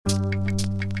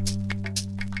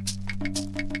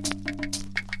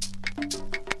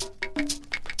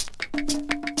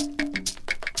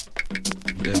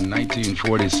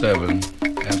1947,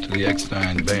 after the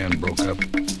Eckstein band broke up,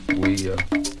 we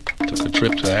took a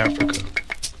trip to Africa.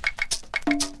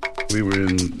 We were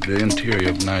in the interior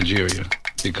of Nigeria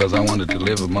because I wanted to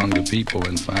live among the people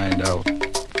and find out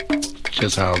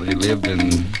just how they lived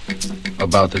and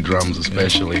about the drums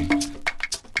especially.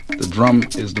 The drum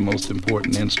is the most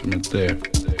important instrument there.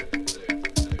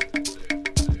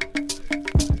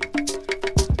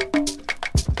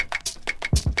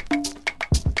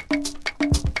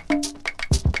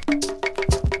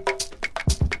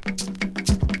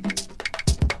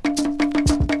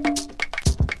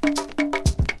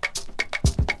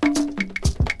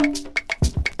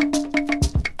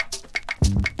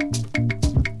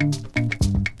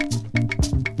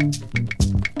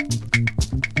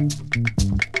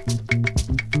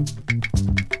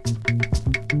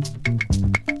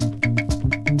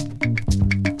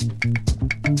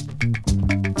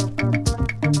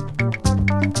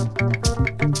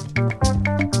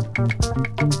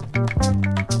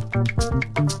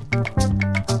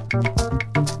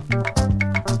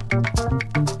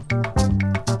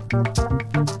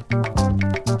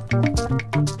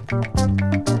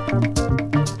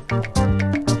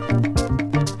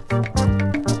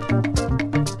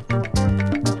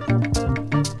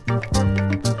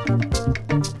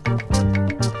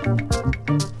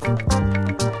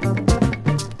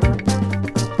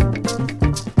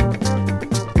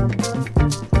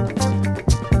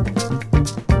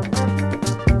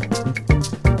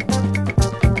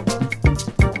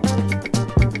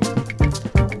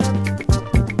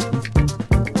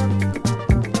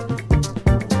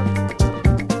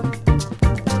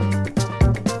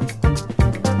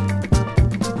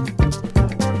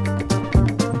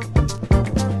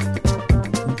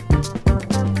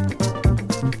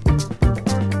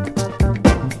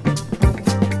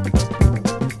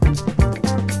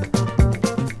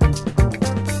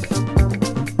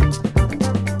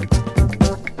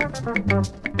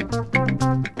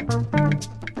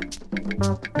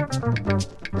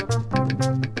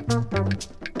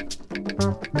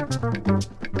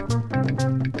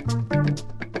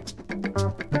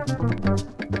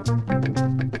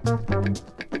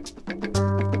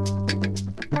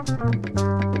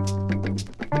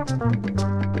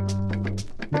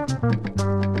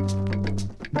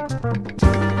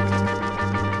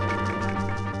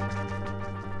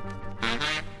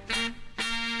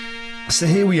 So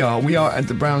here we are at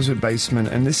the Brownswood Basement,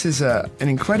 and this is an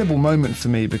incredible moment for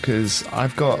me because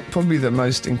I've got probably the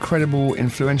most incredible,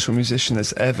 influential musician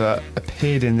that's ever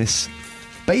appeared in this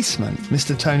basement,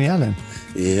 Mr. Tony Allen.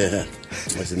 Yeah,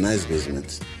 it's a nice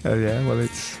basement. Oh yeah, well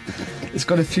it's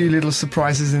got a few little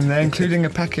surprises in there, including a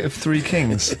packet of Three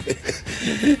Kings.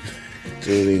 3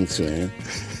 Rings, man.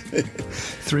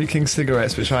 Three King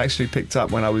cigarettes, which I actually picked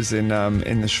up when I was in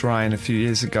the Shrine a few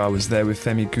years ago. I was there with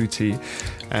Femi Kuti,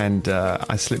 and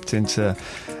I slipped into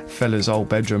fella's old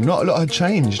bedroom. Not a lot had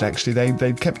changed, actually.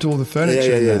 They'd kept all the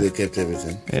furniture. Yeah, they kept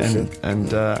everything. Yeah, sure.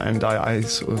 and I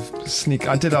sort of sneak.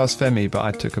 I did ask Femi, but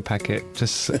I took a packet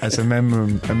just as a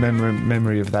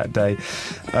memory of that day.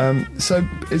 So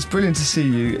it's brilliant to see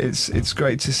you. It's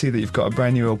great to see that you've got a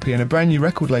brand new LP and a brand new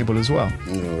record label as well.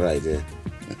 Right, yeah.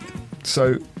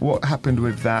 So what happened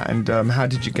with that, and how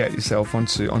did you get yourself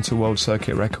onto World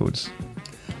Circuit Records?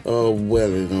 Oh,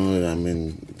 well, I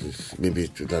mean, maybe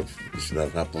it should have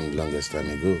happened longest time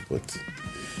ago, but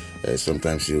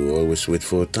sometimes you always wait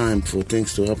for time for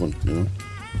things to happen,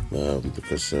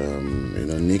 because,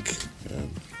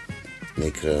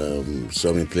 Nick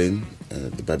saw me playing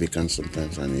the Barbican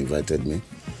sometimes, and he invited me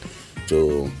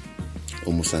to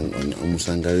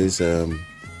Umusangari's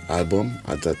album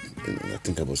at that, I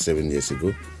think about 7 years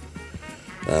ago.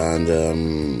 And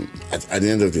at the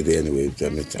end of the day, anyway, I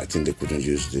think they couldn't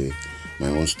use my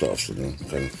own stuff,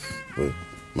 kind of. Well,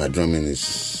 my drumming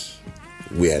is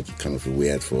weird, kind of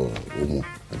weird for Umu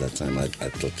at that time, I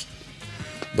thought.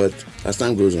 But as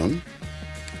time goes on,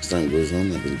 I've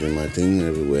been doing my thing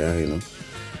everywhere,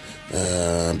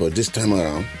 But this time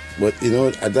around,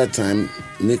 at that time,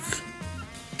 Nick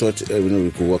thought,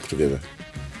 we could work together.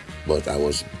 But I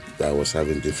was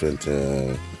having different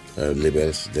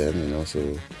labels then, so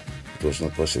it was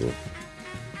not possible.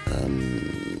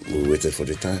 We waited for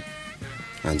the time,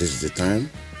 and this is the time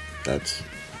that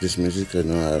this music,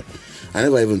 I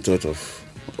never even thought of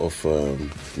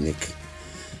Nick,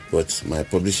 but my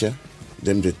publisher,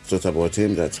 they thought about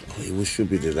him that he should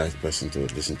be the right person to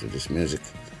listen to this music,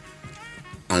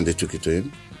 and they took it to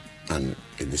him, and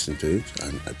he listened to it,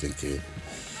 and I think he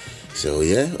said, "Oh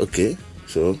yeah, okay."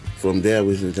 So from there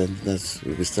we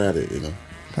started,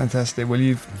 Fantastic. Well,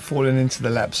 you've fallen into the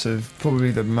laps of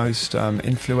probably the most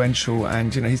influential,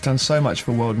 and he's done so much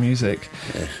for world music.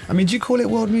 Yeah. I mean, do you call it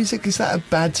world music? Is that a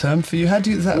bad term for you? How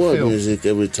does that world feel? Music,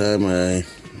 every time I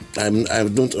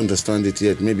don't understand it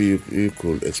yet. Maybe you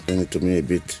could explain it to me a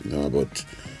bit,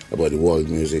 about the world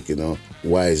music.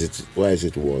 Why is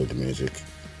it world music?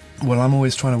 Well, I'm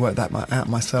always trying to work that out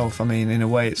myself. I mean, in a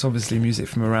way, it's obviously music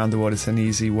from around the world. It's an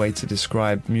easy way to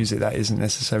describe music that isn't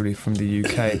necessarily from the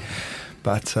UK.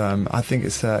 But I think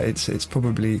it's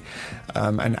probably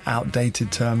an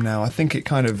outdated term now. I think it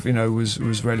kind of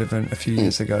was relevant a few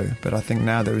years ago, but I think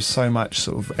now there is so much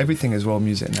sort of everything is world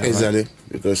music now. Exactly,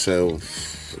 right? Because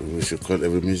we should call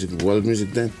every music world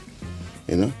music then.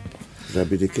 That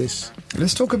be the case.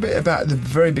 Let's talk a bit about the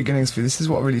very beginnings for you. This is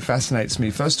what really fascinates me.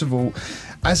 First of all,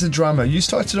 as a drummer, you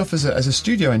started off as a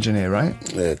studio engineer, right?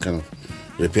 Yeah, kind of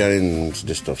repairing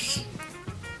the stuffs.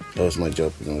 That was my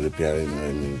job,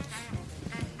 repairing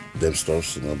them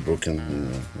stuffs, broken.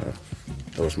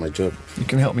 That was my job. You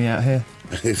can help me out here.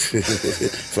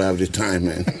 If I have the time,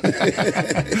 man.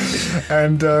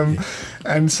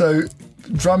 And so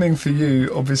drumming for you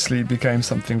obviously became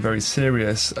something very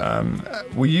serious.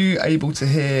 Were you able to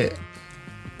hear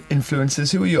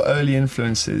influences? Who were your early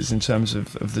influences in terms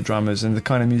of the drummers and the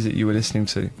kind of music you were listening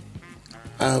to?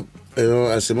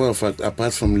 As a matter of fact,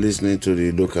 apart from listening to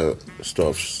the local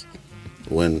stuffs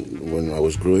when I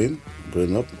was growing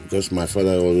up, because my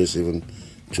father always let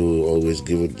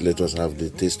us have the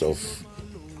taste of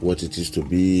what it is to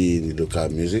be in the local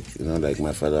music. Like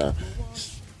my father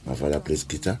plays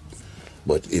guitar,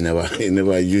 but he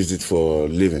never used it for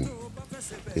living.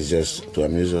 It's just to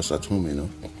amuse us at home,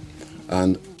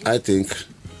 And I think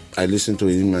I listened to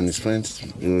him and his friends,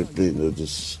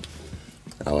 this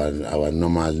our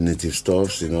normal native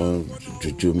stuffs,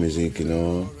 juju music,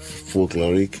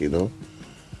 folkloric,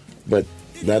 but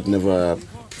that never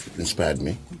inspired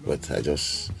me. But I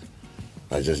just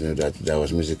knew that there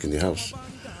was music in the house.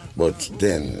 But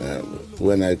then,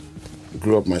 when I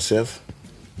grew up myself,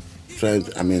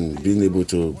 being able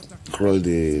to crawl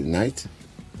the night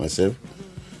myself,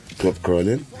 club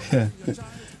crawling. Yeah.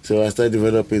 So I started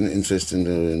developing interest in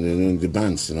the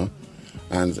bands,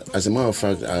 And as a matter of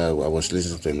fact, I was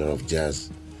listening to a lot of jazz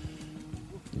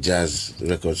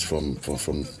records from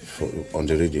on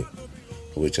the radio,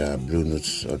 which are Blue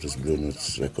Notes, all those Blue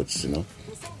Notes records,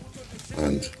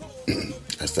 And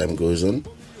as time goes on,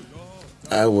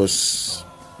 I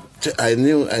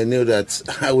knew that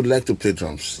I would like to play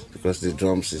drums, because the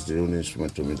drums is the only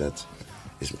instrument to me that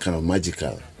is kind of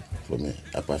magical for me,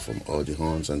 apart from all the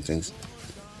horns and things.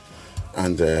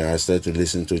 And I started to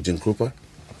listen to Gene Krupa,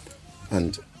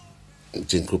 and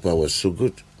Gene Krupa was so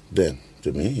good then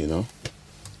to me,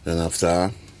 Then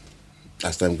after,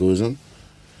 as time goes on,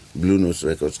 Blue Notes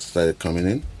records started coming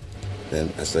in.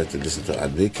 Then I started to listen to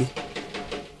Art Blakey.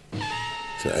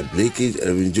 So Art Blakey,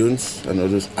 Elvin Jones, and all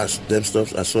those them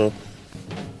stuff. I saw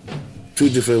two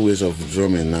different ways of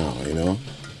drumming now,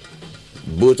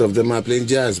 Both of them are playing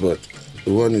jazz, but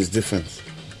one is different.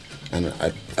 And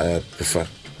I prefer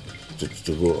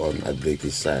to go on Art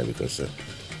Blakey's side, because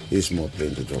he's more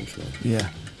playing the drums now. Yeah.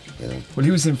 Well, he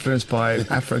was influenced by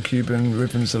Afro-Cuban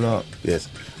rhythms a lot. Yes,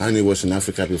 and he was in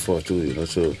Africa before too,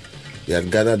 so he had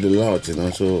gathered a lot,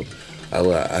 So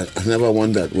I never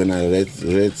wondered when I read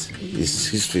his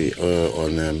history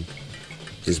on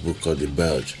his book called The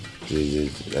Belge.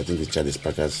 I think it's Charlie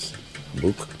Parker's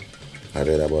book. I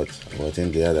read about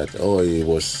him there that he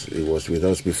was with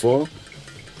us before,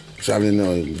 traveling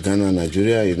in Ghana and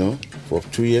Nigeria, for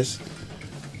 2 years.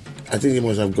 I think he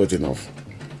must have got enough.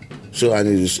 So,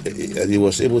 and he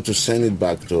was able to send it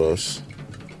back to us,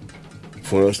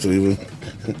 for us to even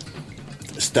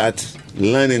start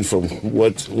learning from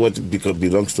what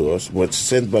belongs to us, what's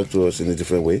sent back to us in a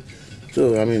different way.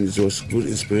 So, it was good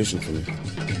inspiration for me.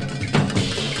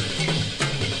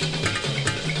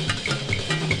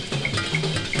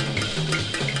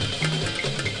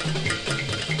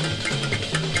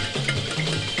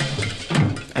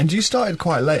 And you started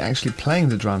quite late actually playing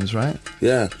the drums, right?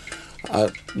 Yeah. I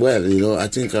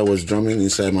think I was drumming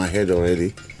inside my head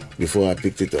already before I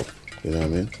picked it up. You know what I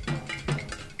mean?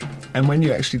 And when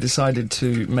you actually decided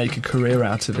to make a career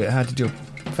out of it, how did your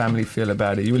family feel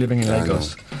about it? You were living in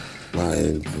Lagos.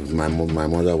 My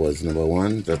mother was number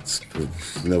one that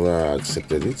never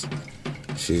accepted it.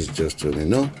 She's just told me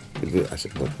no. I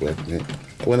said, but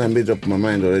when I made up my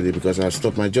mind already, because I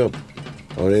stopped my job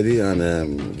already, and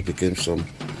it became some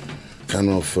kind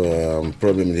of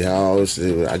problem in the house,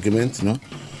 argument,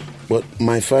 But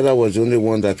my father was the only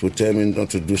one that would tell me not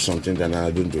to do something, and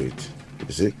I didn't do it.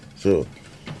 You see, so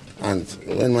And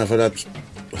when my father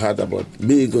heard about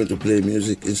me going to play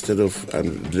music instead of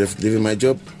leaving my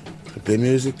job to play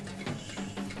music,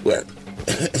 well,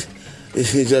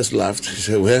 he just laughed. He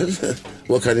said, well,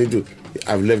 what can he do?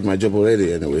 I've left my job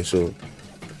already anyway, so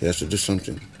he has to do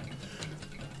something.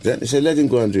 Then he said, let him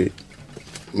go and do it.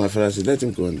 My father said, let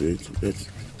him go and do it.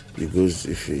 He goes,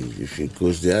 if he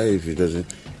goes there, if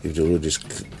the road is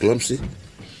clumsy,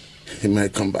 he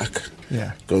might come back.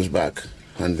 Yeah. Comes back,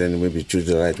 and then maybe choose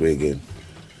the right way again.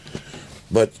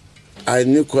 But I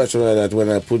knew quite well that when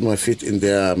I put my feet in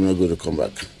there, I'm not going to come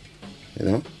back. You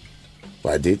know?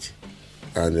 But I did.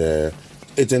 And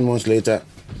 18 months later,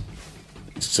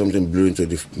 something blew into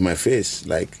my face.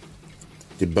 Like,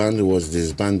 the band was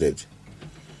disbanded.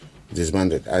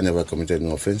 I never committed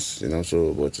no offense, you know,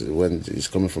 so, but when it's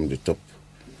coming from the top,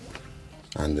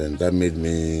 and then that made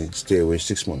me stay away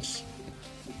 6 months.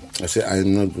 I said,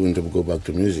 I'm not going to go back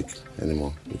to music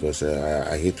anymore because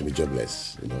I hate to be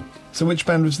jobless, you know. So which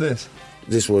band was this?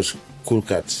 This was Cool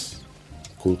Cats,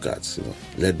 you know,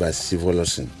 led by Steve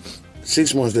Wollerson.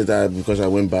 6 months later, because I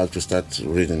went back to start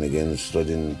reading again,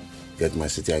 studying, get my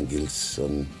City and Guilds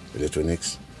on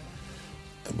electronics,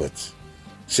 but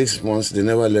 6 months, they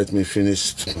never let me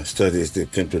finish my studies. They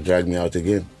came to drag me out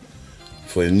again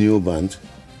for a new band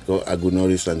called Agu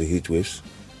Norris and the Heatwaves.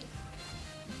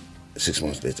 6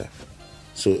 months later.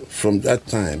 So from that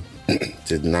time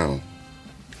till now,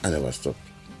 I never stopped,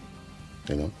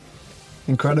 you know.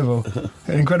 Incredible.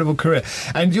 An incredible career.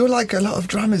 And you're like a lot of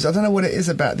drummers. I don't know what it is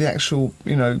about the actual,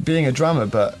 you know, being a drummer,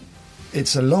 but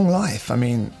it's a long life. I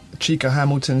mean, Chico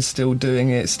Hamilton's still doing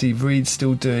it, Steve Reed's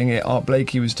still doing it, Art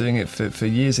Blakey was doing it for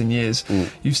years and years.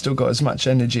 You've still got as much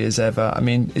energy as ever. I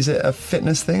mean, is it a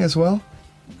fitness thing as well?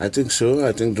 I think so.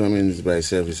 I think drumming by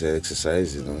itself is an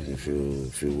exercise, you know. If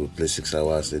you would play 6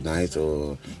 hours a night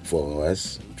or 4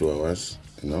 hours, 2 hours,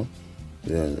 you know,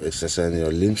 exercising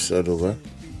your limbs all over,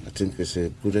 I think it's a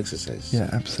good exercise. Yeah,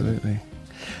 absolutely.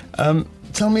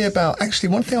 Tell me about, actually,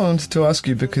 one thing I wanted to ask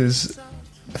you, because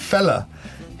Fela,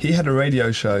 he had a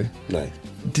radio show. Right.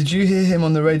 Did you hear him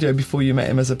on the radio before you met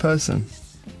him as a person?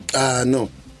 No.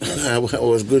 I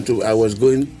was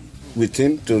going with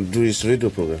him to do his radio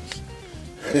programs.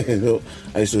 You know,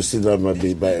 I used to sit down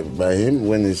by him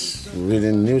when he's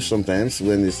reading news sometimes,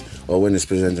 when he's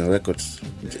presenting records,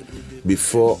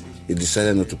 before he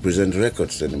decided not to present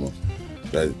records anymore.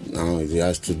 But now he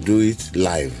has to do it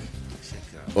live.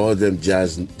 All them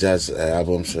jazz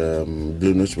albums,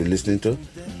 Blue Notes we're listening to,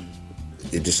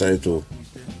 he decided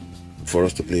for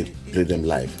us to play them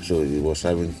live. So he was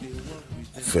having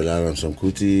Fela Ransome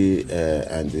Kuti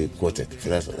and the quartet,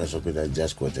 Fela Ransome Kuti and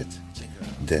jazz quartet.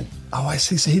 Then. Oh, I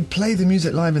see. So he'd play the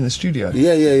music live in the studio.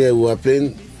 Yeah. We were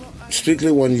playing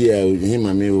strictly 1 year. Him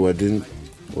and me, we were doing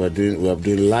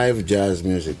live jazz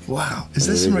music. Wow. Is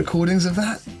there some recordings of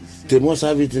that? They must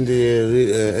have it in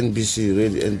the NBC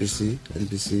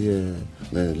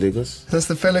Lagos. That's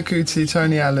the Fela Kuti,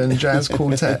 Tony Allen Jazz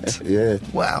Quartet. Yeah.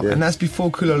 Wow. Yeah. And that's before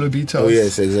Kula Lobito. Oh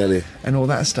yes, exactly. And all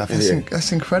that stuff.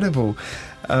 That's incredible.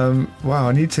 Wow.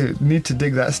 I need to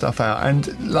dig that stuff out.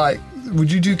 And like, would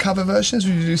you do cover versions?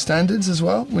 Would you do standards as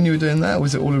well when you were doing that? Or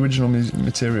was it all original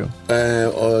material?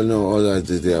 All that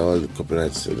they are all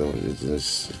copyrights. You know,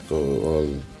 it's all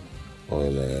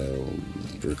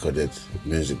recorded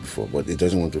music before, but he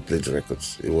doesn't want to play the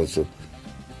records. He wants to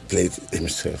play it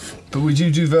himself. But would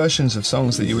you do versions of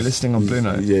songs that you were listening on Blue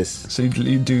Note? Yes. So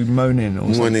you'd do Moaning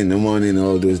or something? Moaning,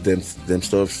 all those them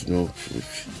stuffs. You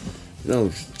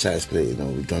know, Child's Play. You know,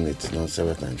 we've done it, you know,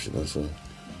 several times. You know, so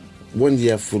 1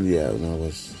 year, full year, you know,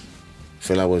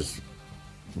 Fela was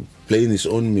playing his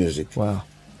own music. Wow.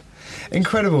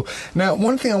 Incredible. Now,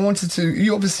 one thing I wanted to...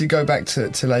 You obviously go back to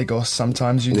Lagos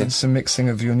sometimes. You did some mixing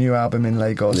of your new album in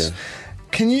Lagos. Yeah.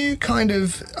 Can you kind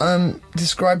of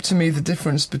describe to me the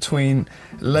difference between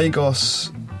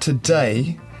Lagos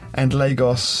today and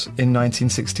Lagos in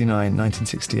 1969,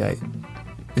 1968?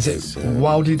 Is it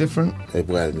wildly different?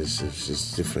 Well,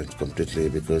 it's different completely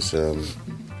because...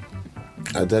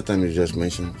 at that time, you just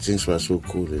mentioned, things were so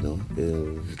cool, you know,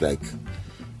 like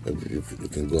you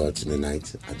can go out in the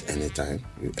night at any time.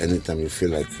 Anytime you feel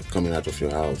like coming out of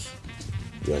your house,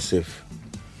 you are safe.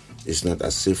 It's not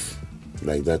as safe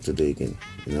like that today again,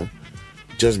 you know.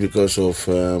 Just because of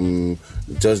the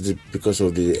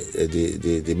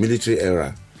military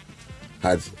era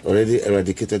had already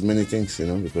eradicated many things, you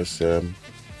know, because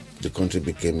the country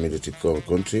became military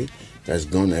country. It has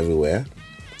gone everywhere,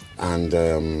 and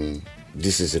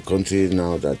this is a country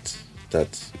now that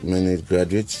many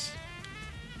graduates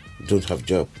don't have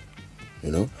job,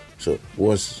 you know. So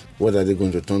what are they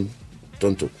going to turn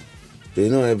to? You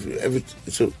know,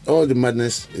 so all the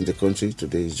madness in the country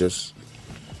today is just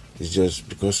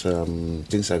because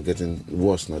things are getting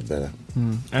worse, not better.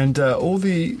 And all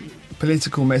the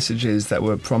political messages that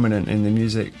were prominent in the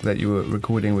music that you were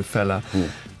recording with Fela,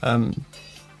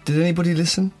 did anybody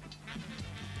listen?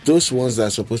 Those ones that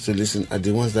are supposed to listen are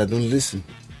the ones that don't listen.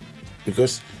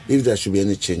 Because if there should be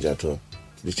any change at all,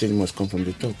 the change must come from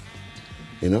the top,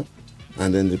 you know?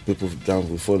 And then the people down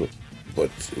will follow.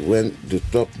 But when the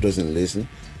top doesn't listen,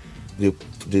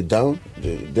 the down,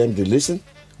 they listen,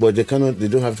 but they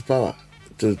don't have the power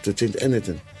to change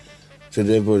anything. So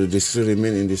they still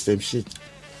remain in the same shit.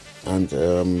 And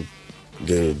the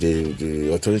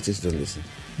authorities don't listen.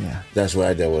 Yeah. That's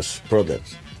why there was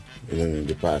problems, in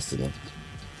the past, you know.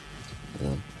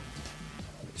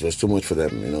 It was too much for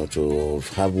them, to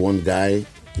have one guy,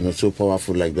 so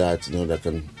powerful like that, that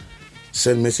can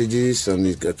send messages and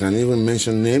it can even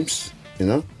mention names,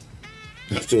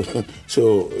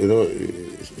 So,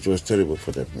 it was terrible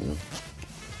for them,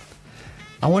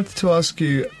 I wanted to ask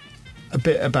you a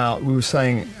bit about, we were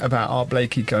saying about Art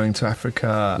Blakey going to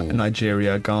Africa,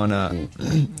 Nigeria, Ghana,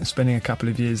 spending a couple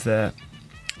of years there,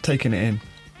 taking it in.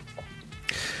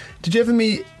 Did you ever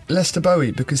meet Lester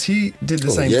Bowie? Because he did the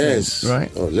same thing,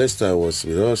 right? Oh, Lester was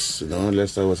with us,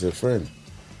 Lester was a friend.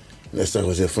 Lester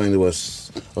was a friend who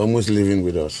was almost living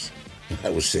with us, I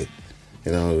would say.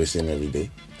 We were seeing every day.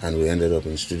 And we ended up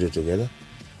in the studio together,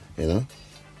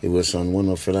 It was on one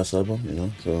of Fela's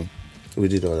album, so we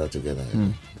did all that together,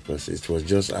 because it was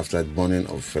just after the burning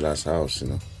of Fela's house,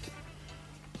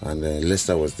 And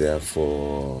Lester was there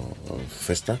for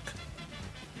Festac,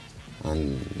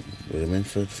 and we remained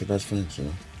Fela's friends,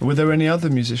 Were there any other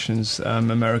musicians,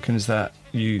 Americans, that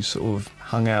you sort of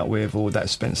hung out with or that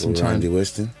spent some time? Randy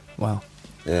Weston. Wow.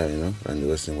 Yeah, Randy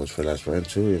Weston was Fela's friend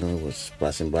too, was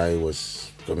passing by,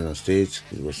 was coming on stage,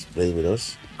 he was playing with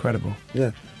us. Incredible.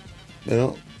 Yeah.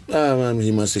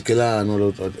 Himasekela and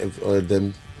all of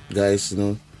them guys,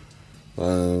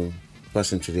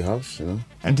 passing to the house,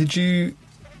 And did you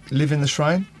live in the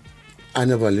Shrine? I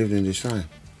never lived in the Shrine.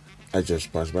 I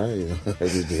just passed by,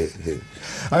 every day.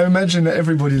 I imagine that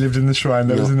everybody lived in the Shrine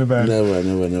that was in the band. Never.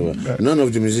 None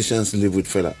of the musicians live with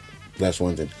Fela. That's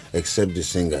one thing, except the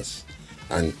singers.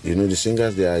 And the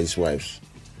singers, they are his wives.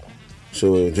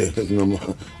 So they,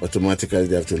 automatically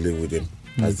they have to live with him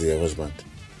as their husband.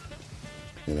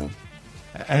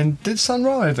 And did Sun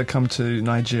Ra ever come to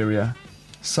Nigeria?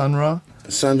 Sun Ra?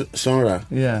 Sun Ra?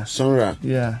 Yeah. Sun Ra?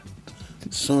 Yeah.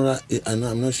 Sun Ra,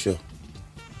 I'm not sure.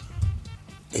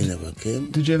 He never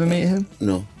came. Did you ever meet him?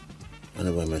 No. I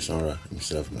never met Sun Ra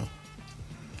himself, no.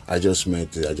 I just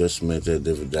met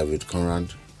David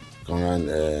Conrad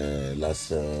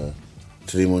last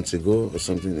 3 months ago or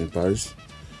something in Paris.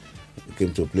 He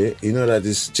came to play. That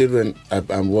his children,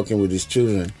 I'm working with his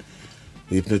children,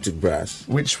 the Hypnotic Brass.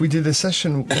 Which we did a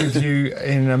session with you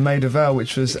in Maida Vale,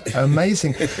 which was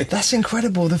amazing. That's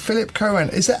incredible. The Philip Cohen,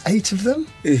 is that 8 of them?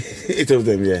 8 of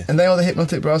them, yeah. And they are the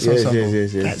Hypnotic Brass Ensemble?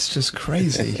 Yes. That's just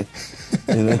crazy.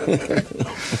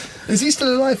 Is he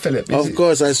still alive, Philip? Of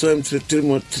course, I saw him 2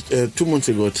 months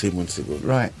ago, 3 months ago.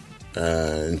 Right.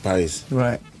 In Paris.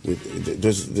 Right. With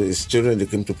his children, they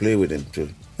came to play with him too.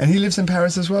 And he lives in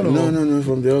Paris as well? No.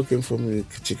 They all came from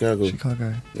Chicago.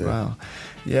 Chicago. Yeah. Wow.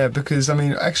 Yeah, because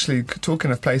actually, talking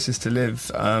of places to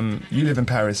live, you live in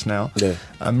Paris now. Yeah.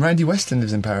 Randy Weston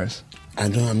lives in Paris. I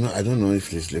don't know if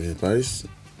he lives in Paris,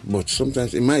 but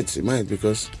sometimes it might,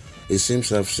 because it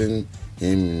seems I've seen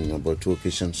him about 2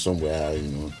 occasions somewhere,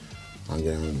 hanging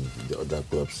around with the other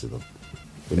clubs,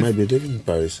 He might be living in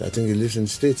Paris. I think he lives in the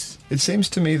States. It seems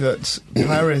to me that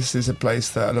Paris is a place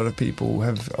that a lot of people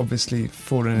have obviously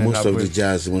fallen in love with.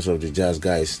 Most of the jazz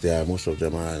guys there, most of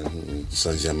them are in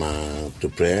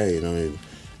Saint-Germain-des-Prés,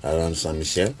 around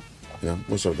Saint-Michel.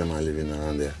 Most of them are living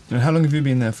around there. And how long have you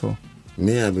been there for?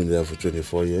 Me, I've been there for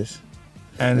 24 years.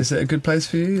 And is it a good place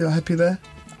for you? You're happy there?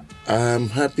 I'm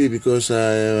happy because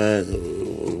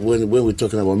when we're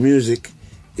talking about music,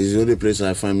 it's the only place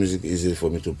I find music easy for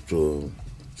me to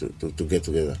get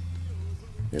together,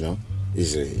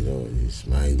 easily.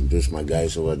 It's my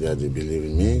guys over there. They believe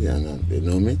in me. They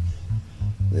know me.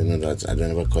 They know that I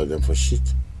don't ever call them for shit.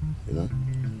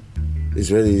 It's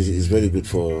very good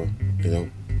for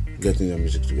getting your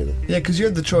music together. Yeah, because you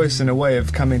had the choice in a way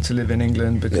of coming to live in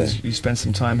England because you spent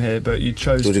some time here, but you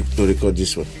chose to record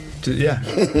this one.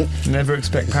 Never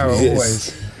expect power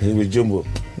always. With Jumbo.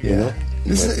 Yeah.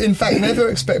 In fact, Never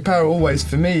Expect Power Always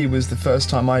for me was the first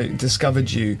time I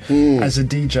discovered you as a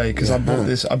DJ, because I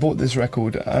bought this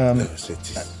record, and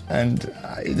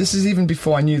this is even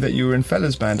before I knew that you were in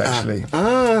Fella's band, actually.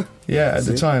 At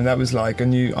the time that was like a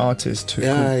new artist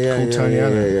called Tony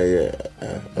Allen.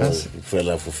 That's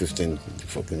Fella for 14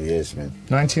 years, man.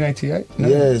 1988? No?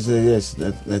 Yes,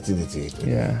 1988.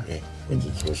 Yeah. But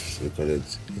it was recorded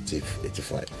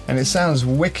 85. And it sounds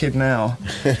wicked now.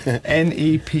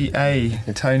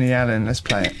 NEPA, Tony Allen. Let's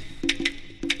play it.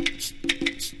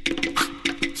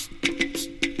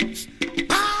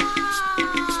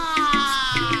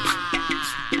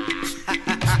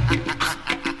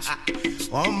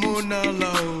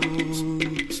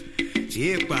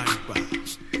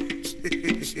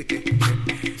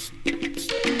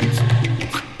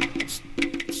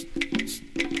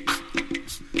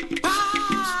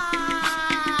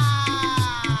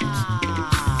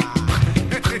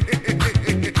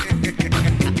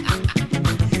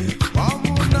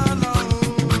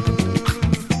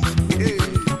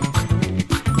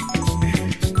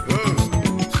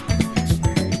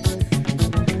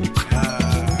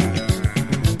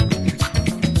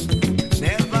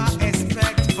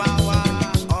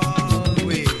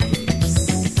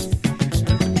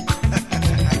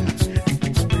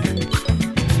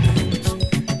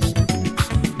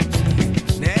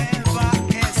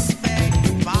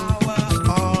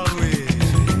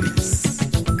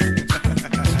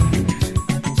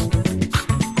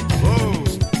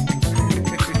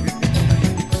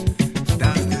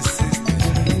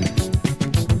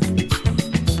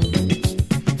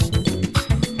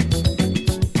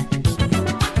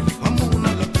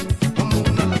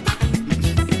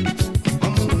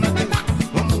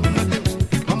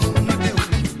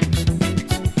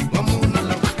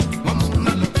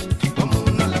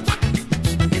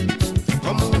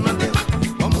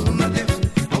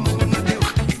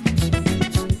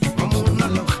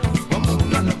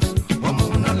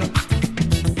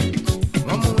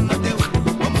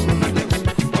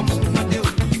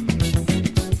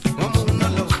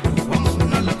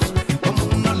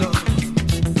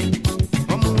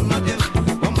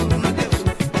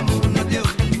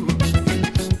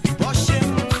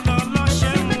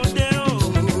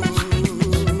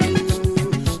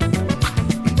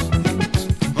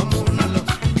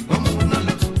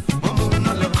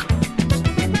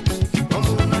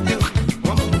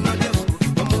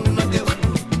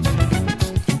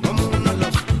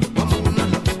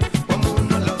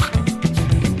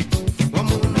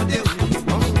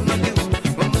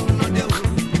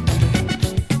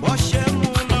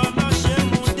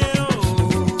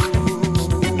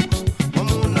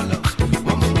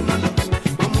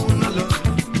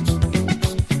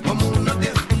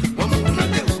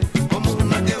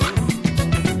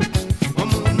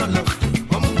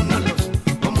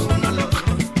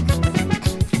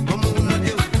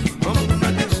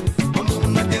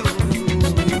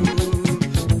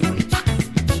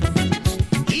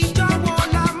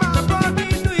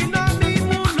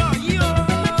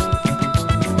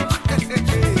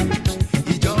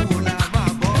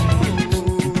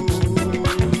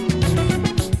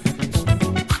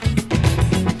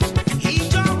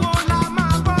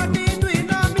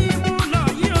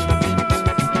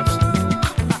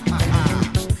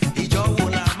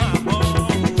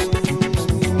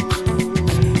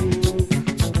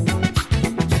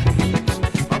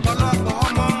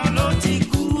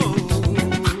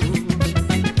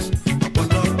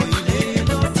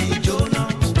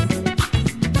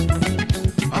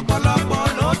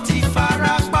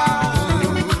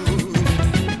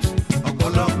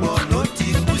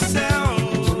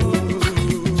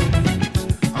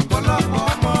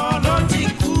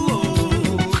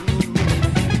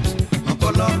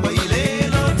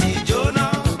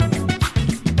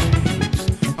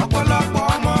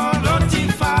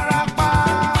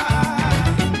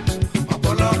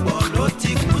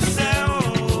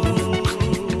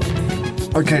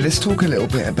 Okay, let's talk a little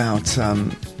bit about. I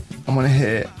want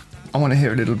to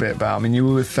hear a little bit about. I mean, you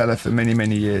were with Fella for many,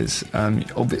 many years.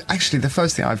 Actually, the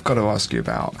first thing I've got to ask you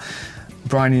about.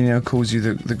 Brian Eno calls you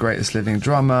the greatest living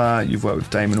drummer. You've worked with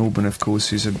Damon Albarn, of course,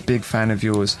 who's a big fan of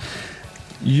yours.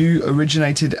 You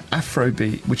originated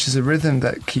Afrobeat, which is a rhythm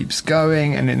that keeps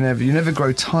going, and you never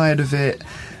grow tired of it.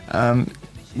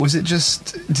 Was it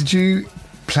just? Did you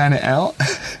plan it out?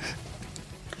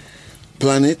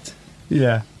 Plan it?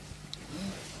 Yeah.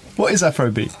 What is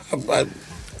Afrobeat?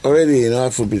 Already,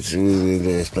 Afrobeat,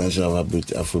 the explanation of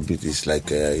Afrobeat is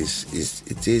like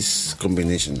it is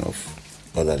combination of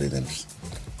other rhythms,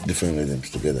 different rhythms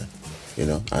together,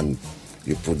 and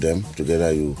you put them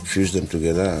together, you fuse them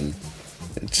together, and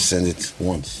send it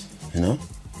once, you know.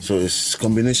 So it's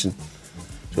combination.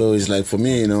 So it's like for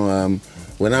me, you know,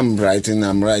 when I'm writing,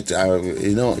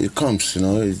 you know, it comes, you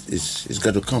know, it's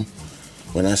got to come.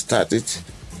 When I start it,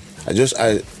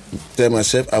 I tell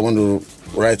myself I want to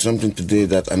write something today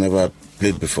that I never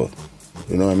played before.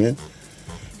 You know what I mean?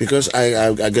 Because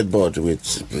I get bored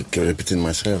with repeating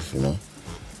myself, you know.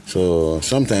 So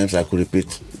sometimes I could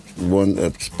repeat one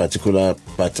particular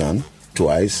pattern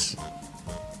twice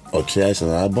or thrice on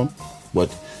an album,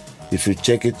 but if you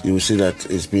check it, you will see that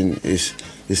it's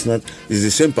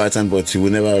the same pattern, but you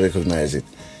will never recognize it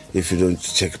if you don't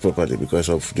check properly because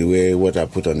of the way what I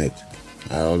put on it.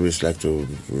 I always like to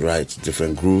write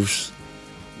different grooves.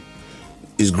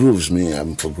 It's grooves, me.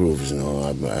 I'm for grooves, you know.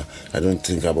 I don't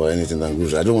think about anything than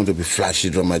grooves. I don't want to be flashy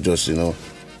drummer, just, you know,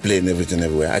 playing everything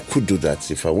everywhere. I could do that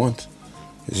if I want,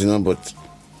 you know, but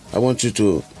I want you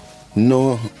to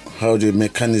know how the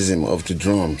mechanism of the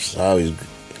drums, how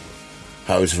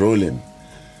it's rolling,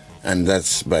 and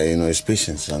that's by, you know, its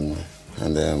patience and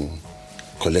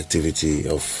collectivity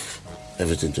of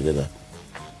everything together.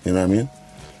 You know what I mean?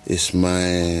 It's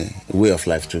my way of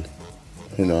life too.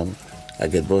 You know, I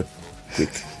get bored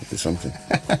quick with something.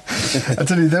 I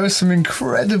tell you, there are some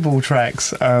incredible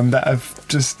tracks that have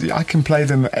just, I can play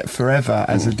them forever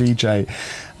as a DJ.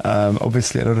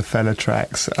 Obviously a lot of Fela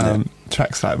tracks,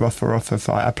 tracks like Rougher Rougher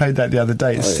Fight. I played that the other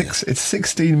day. It's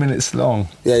 16 minutes long.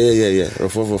 Yeah.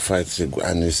 Rougher Rougher Fight,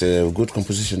 and it's a good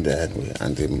composition there anyway.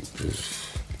 And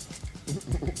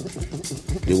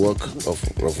the work of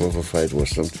Rougher Rougher Fight was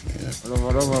something. Yeah.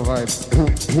 Rougher Rougher Fight.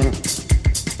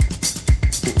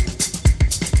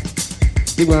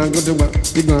 Big one go to one,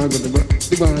 big one go to one,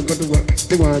 big one go to one,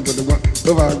 big one go to one.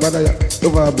 Over Badaya,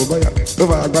 over Bubaya,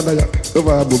 over Badaya,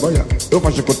 over Bubaya,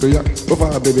 over Shikotoya,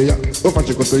 over Bebeya, over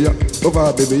Shikotoya,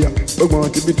 over Bebeya, over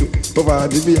Tibitu, over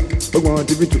Dibia, over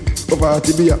Tibitu, over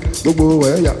Tibia,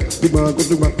 Boboya, big one go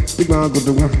to one, big one go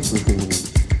to one.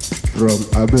 From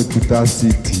Abeokuta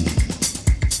City.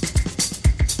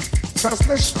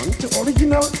 Translation to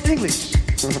original English.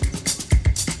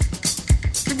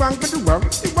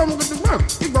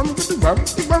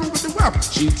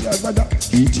 Shiti agbada,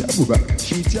 shiti abuba,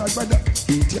 shiti agbada,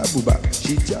 shiti abuba,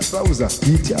 shiti trouser,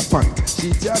 shiti pant,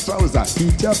 shiti trouser,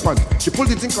 shiti pant. She pulled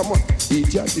the thing come out,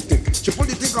 shiti the thing. She pulled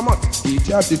the thing come out,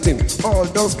 shiti the thing. All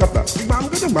down scatter.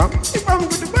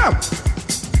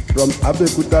 From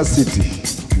Abeokuta City.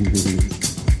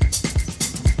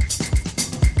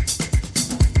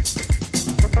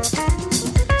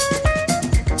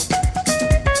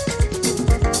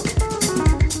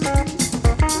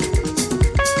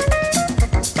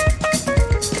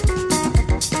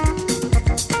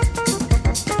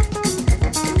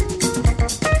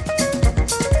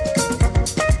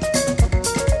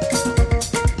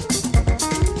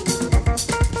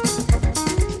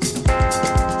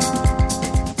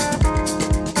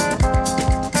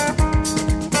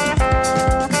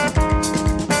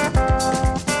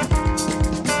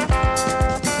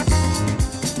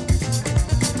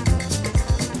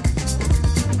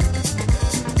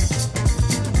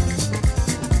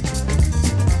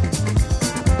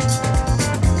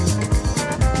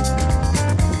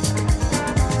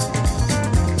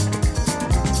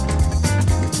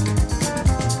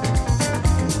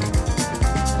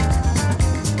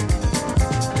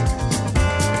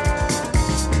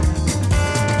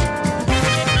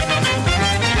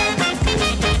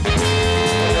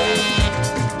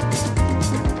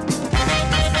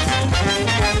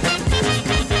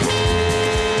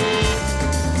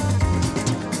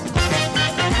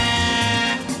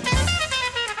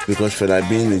 Because Fela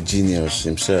being a genius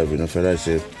himself, you know, Fela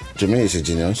to me is a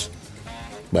genius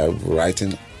by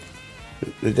writing,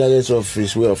 regardless of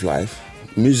his way of life.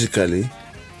 Musically,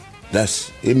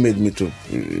 it made me to,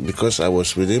 because I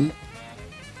was with him,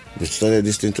 we started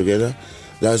this thing together.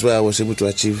 That's why I was able to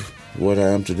achieve what I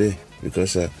am today,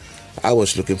 because I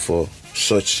was looking for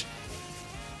such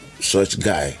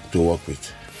guy to work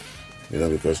with, you know,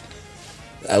 because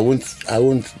I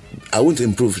won't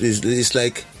improve. It's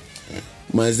like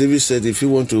Miles Davis said, if you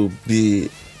want to be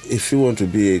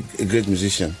a great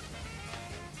musician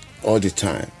all the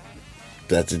time,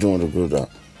 that you don't want to go down,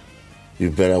 you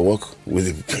better work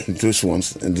with those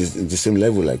ones in the same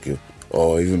level like you,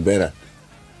 or even better.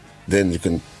 Then you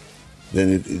can,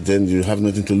 then you have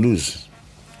nothing to lose,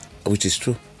 which is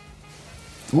true.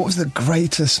 What was the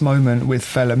greatest moment with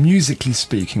Fela, musically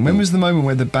speaking? When was the moment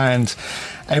where the band,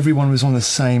 everyone was on the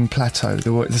same plateau,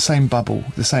 the same bubble,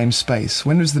 the same space?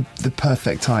 When was the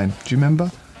perfect time? Do you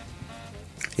remember?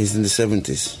 It's in the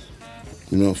 70s.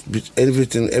 You know,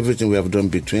 everything we have done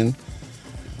between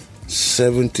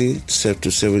 70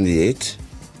 to 78,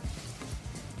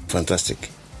 fantastic.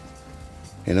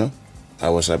 you know. I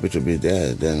was happy to be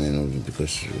there then, you know,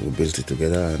 because we built it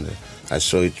together, and I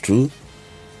saw it through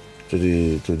to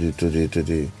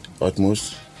the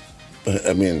utmost.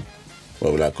 I mean,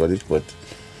 what will I call it? But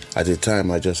at the time,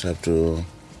 I just have to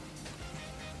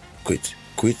quit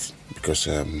because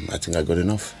I think I got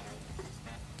enough.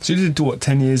 So you did what,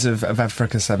 10 years of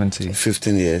Africa 70?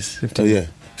 15 years. 15. Oh yeah,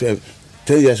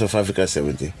 10 years of Africa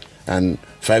 70 and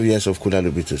 5 years of Kula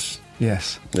Lubitus.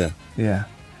 Yes. Yeah. Yeah.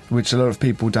 Which a lot of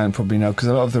people don't probably know, because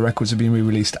a lot of the records have been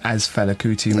re-released as Fela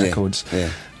Kuti records.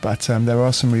 Yeah. But there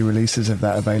are some re-releases of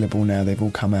that available now. They've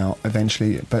all come out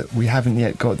eventually, but we haven't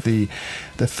yet got the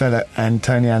Fela and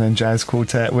Tony Allen Jazz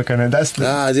Quartet. We're gonna. That's the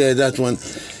yeah, that one.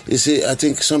 You see, I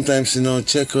think sometimes, you know,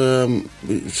 check some,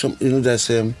 you know, there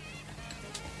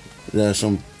are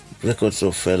some records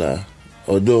of Fela.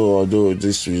 Although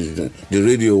this is the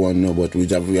radio one, no, but we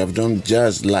have done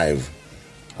jazz live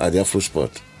at the Afro Spot,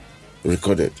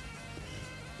 recorded.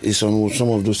 It's some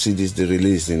of those CDs they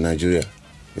released in Nigeria,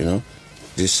 you know.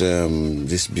 This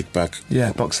big pack.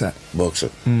 Yeah, box set.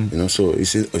 You know, so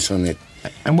it's on it.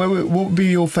 And what would be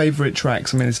your favourite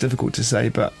tracks? I mean, it's difficult to say,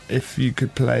 but if you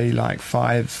could play like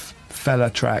 5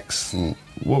 Fela tracks,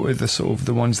 what were the sort of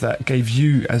the ones that gave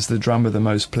you as the drummer the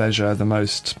most pleasure, the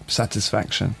most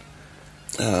satisfaction?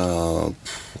 There are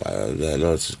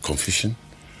lots of Confusion.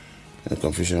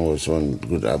 Confusion was one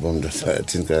good album that I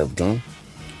think I have done.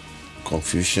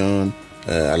 Confusion,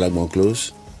 I Like More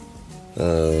Close.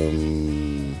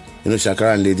 You know,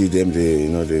 Shakara and Lady, them, they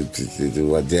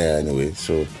were there anyway.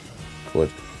 So, but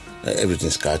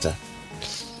everything's scatter.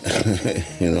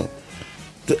 You know,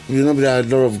 there are a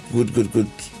lot of good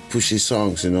pushy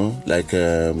songs. You know, like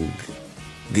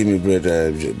Give Me Bread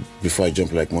Before I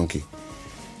Jump Like Monkey.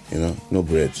 You know, No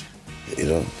Bread. You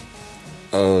know,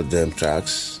 all them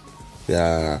tracks. They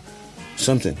are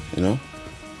something. You know,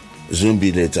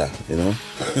 Zombie Later. You know.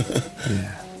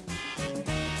 Yeah.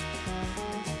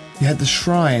 You had the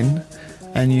Shrine,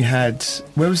 and you had...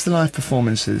 Where was the live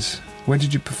performances? Where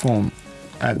did you perform?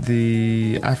 At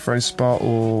the Afro Spot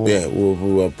or... Yeah, we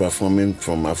were performing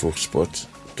from Afro Spot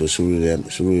to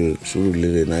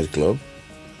Surulere nightclub,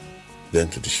 then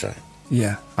to the Shrine.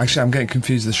 Yeah. Actually, I'm getting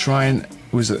confused. The Shrine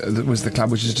was the club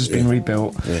which has just been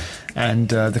rebuilt. Yeah. And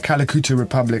the Kalakuta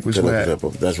Republic was where...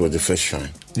 That's where the first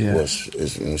shrine was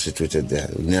situated there,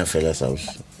 near Fela's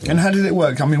house. And how did it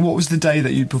work? I mean, what was the day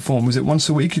that you'd perform? Was it once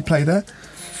a week you'd play there?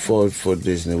 4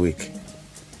 days in a week.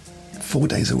 4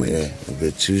 days a week? Yeah,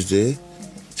 the Tuesday,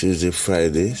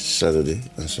 Friday, Saturday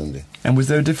and Sunday. And was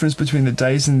there a difference between the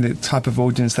days and the type of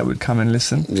audience that would come and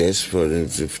listen? Yes, for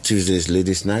Tuesday is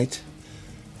ladies' night.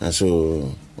 And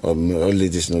so all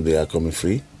ladies know they are coming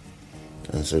free.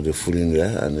 And so they full in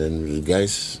there, and then the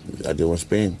guys are the ones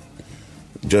paying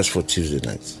just for Tuesday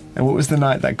nights. And what was the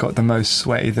night that got the most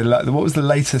sweaty? What was the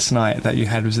latest night that you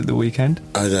had? Was it the weekend?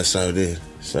 That's Saturday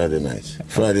night.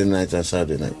 Friday night and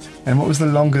Saturday night. And what was the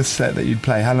longest set that you'd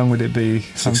play? How long would it be?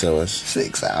 6 hours.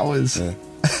 6 hours? Yeah.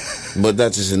 But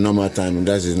that is a normal time.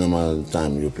 That is the normal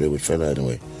time you play with Fela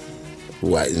anyway.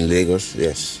 Why, in Lagos?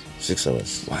 Yes, 6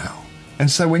 hours. Wow. And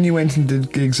so when you went and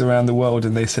did gigs around the world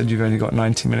and they said you've only got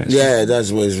 90 minutes... Yeah,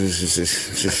 that's what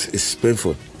it's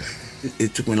painful.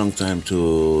 It took me a long time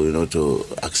to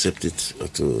accept it, or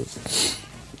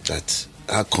that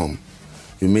how come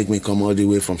you make me come all the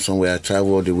way from somewhere, I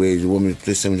travel all the way, you want me to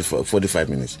play 45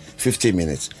 minutes, 50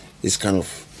 minutes. It's not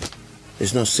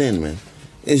sin, man.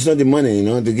 It's not the money,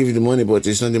 they give you the money, but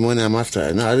it's not the money I'm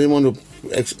after. No, I didn't want to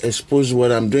expose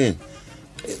what I'm doing.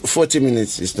 40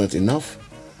 minutes is not enough.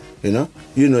 You know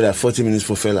that 40 minutes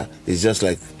for Fela is just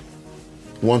like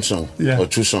one song or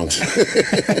 2 songs.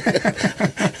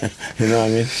 You know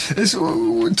what I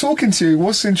mean? Talking to you,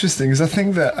 what's interesting is I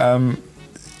think that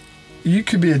you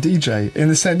could be a DJ in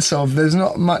the sense of there's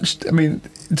not much. I mean,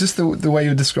 just the way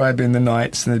you're describing the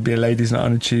nights, and there'd be a ladies' night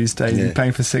on a Tuesday, you'd be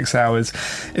paying for 6 hours.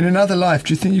 In another life,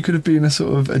 do you think you could have been a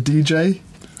sort of a DJ?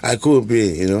 I could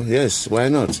be, yes. Why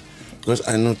not? Because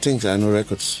I know things, I know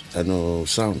records, I know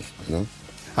sound,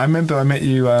 I remember I met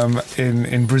you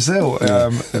in Brazil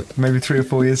maybe 3 or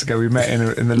 4 years ago. We met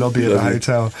in the lobby of the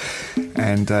hotel,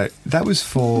 and that was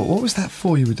for... What was that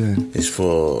for you were doing? It's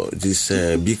for this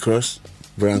B-Cross,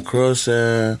 Brian Cross,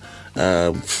 together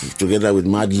with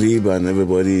Madlib and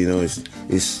everybody.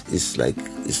 It's like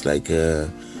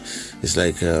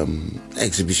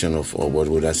exhibition of, or what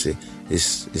would I say?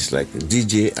 It's like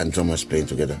DJ and drummers playing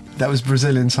together. That was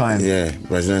Brazilian time. Yeah,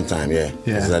 Brazilian time. Yeah.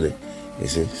 Exactly. You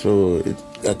see, so it's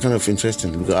kind of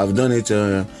interesting because I've done it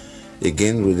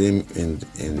again with him in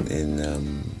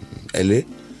LA,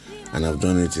 and I've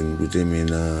done it with him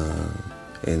in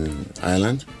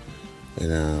Ireland,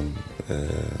 in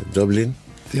Dublin,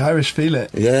 The Irish feel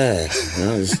it. Yeah, you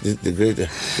know, it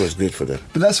was great for them.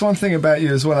 But that's one thing about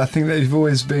you as well. I think that you've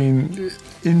always been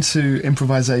into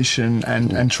improvisation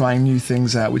and trying new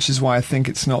things out, which is why I think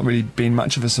it's not really been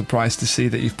much of a surprise to see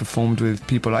that you've performed with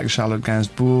people like Charlotte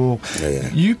Gainsbourg. Yeah.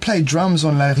 You played drums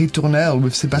on La Ritournelle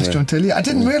with Sébastien Tellier. I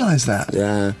didn't realise that.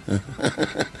 Yeah,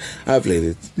 I played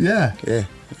it. Yeah. Yeah,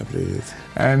 I played it.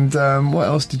 And what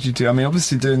else did you do? I mean,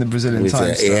 obviously doing the Brazilian With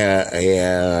time stuff.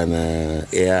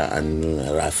 Air and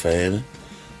Raphael,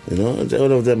 you know,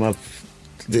 all of them have,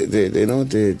 they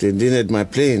needed my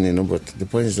playing, you know. But the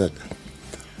point is that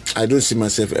I don't see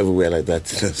myself everywhere like that.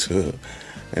 So,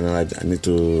 you know, I need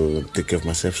to take care of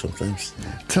myself sometimes.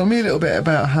 Tell me a little bit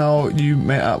about how you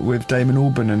met up with Damon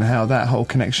Albarn and how that whole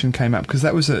connection came up, because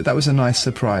that was a nice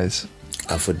surprise.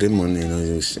 For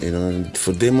Damon,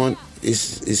 for Damon,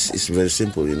 it's very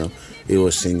simple, you know. He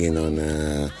was singing on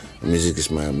Music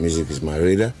is My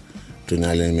Radar, Tony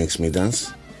Allen Makes Me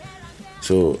Dance.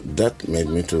 So that made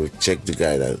me to check the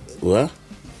guy that, what?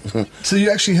 So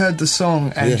you actually heard the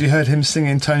song and you heard him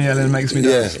singing Tony Allen Makes Me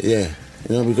Dance? Yeah.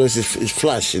 You know, because it's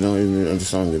flash, you know, on the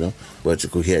song, you know, but you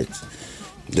could hear it.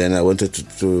 Then I wanted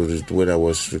to when I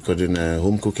was recording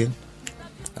Home Cooking,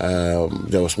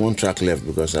 there was one track left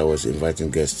because I was inviting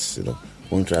guests, you know.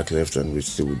 One track left and we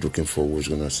still were looking for who's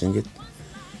going to sing it.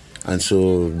 And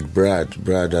so Brad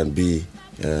and B,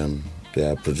 they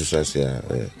are producers here,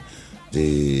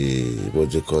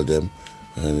 what they call them,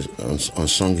 on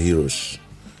Song Heroes.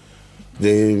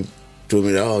 They told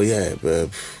me,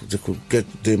 they could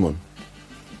get Damon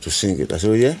to sing it. I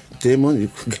said, yeah, Damon, you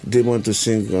could get Damon to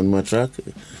sing on my track?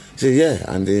 He said,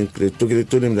 yeah, and they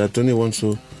told him that Tony wants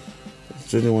you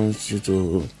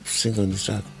to sing on this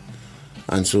track.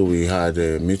 And so we had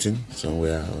a meeting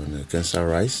somewhere on Kensal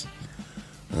Rise,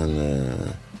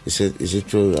 and he said, is it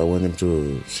true I want him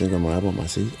to sing on my album? I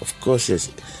said, of course, yes,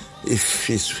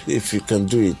 if you can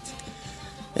do it.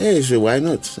 Hey, he said, why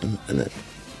not? And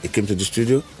he came to the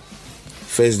studio.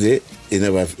 First day, he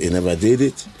never did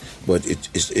it, but it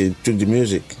took the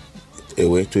music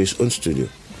away to his own studio.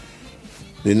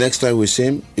 The next time we see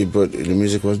him, the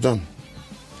music was done.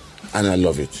 And I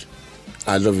love it.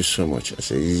 I love it so much. I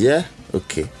said, yeah,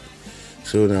 okay.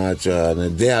 So now,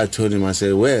 the day I told him, I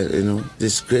said, well, you know,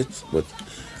 this is great, but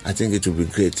I think it would be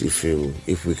great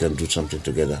if we can do something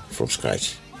together from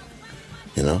scratch,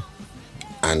 you know.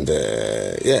 And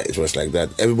it was like that.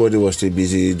 Everybody was still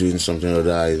busy doing something or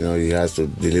that. You know, he has to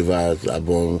deliver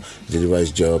album, deliver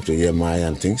his job to EMI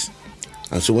and things.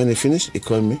 And so when he finished, he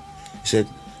called me. He said,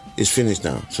 it's finished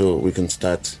now, so we can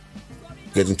start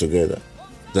getting together.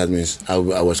 That means I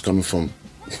was coming from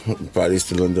Paris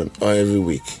to London every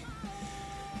week.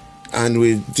 And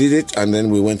we did it, and then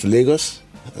we went to Lagos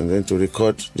and then to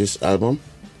record this album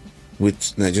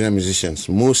with Nigerian musicians,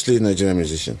 mostly Nigerian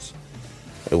musicians.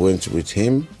 I went with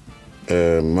him,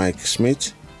 Mike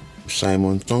Smith,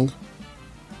 Simon Tong.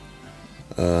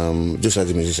 Those are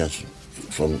the musicians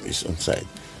from his own side.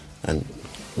 And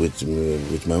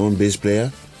with my own bass player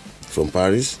from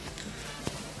Paris,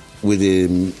 with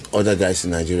the other guys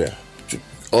in Nigeria.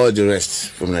 All the rest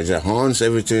from Nigeria, horns,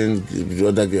 everything, the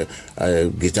other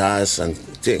guitars and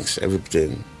things,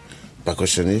 everything,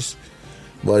 percussionists.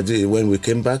 But when we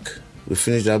came back, we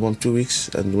finished the album 2 weeks,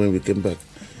 and when we came back,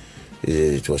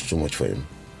 it was too much for him.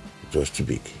 It was too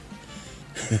big.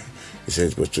 He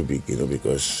said it was too big, you know,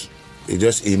 because he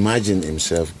just imagined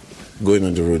himself going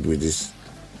on the road with this.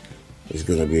 It's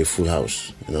going to be a full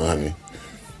house, you know what I mean?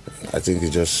 I think he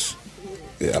just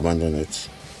abandoned it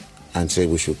and said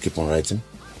we should keep on writing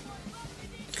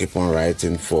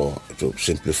to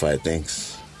simplify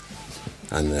things.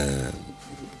 And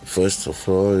first of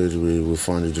all, we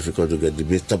found it difficult to get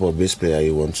the type of bass player he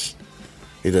wants.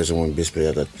 He doesn't want a bass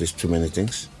player that plays too many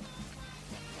things.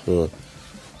 So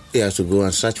he has to go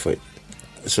and search for it.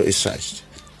 So he searched,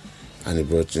 and he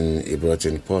brought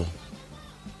in Paul.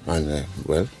 And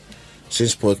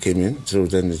since Paul came in, so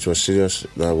then it was serious.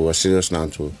 Now we were serious now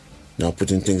to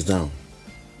putting things down,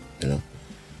 you know.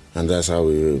 And that's how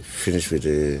we finished with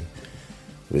the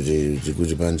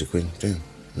good, band, the Queen thing,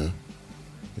 you know.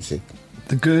 You see?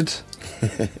 The good,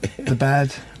 the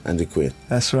bad, and the Queen.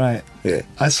 That's right. Yeah.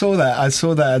 I saw that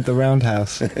at the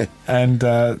Roundhouse, and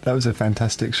that was a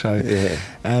fantastic show. Yeah.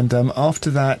 And after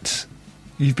that,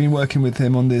 you've been working with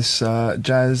him on this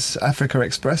Jazz Africa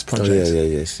Express project. Oh yeah,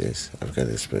 yes, Africa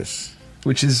Express.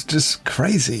 Which is just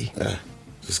crazy. Yeah,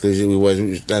 it's crazy.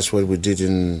 That's what we did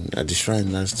at the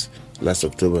Shrine last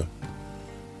October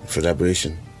for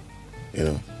Liberation. You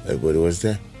know, everybody was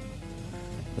there.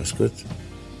 It was good.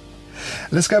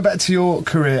 Let's go back to your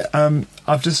career.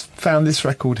 I've just found this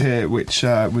record here, which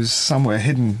was somewhere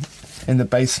hidden in the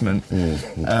basement. It's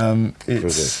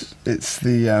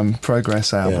the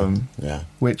Progress album,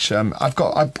 which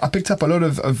I picked up a lot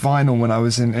of vinyl when I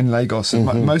was in Lagos,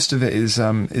 and most of it is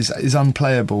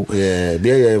unplayable.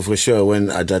 Yeah, for sure. When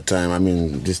at that time, I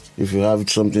mean, if you have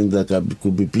something that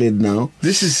could be played now,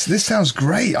 this sounds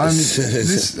great. I mean,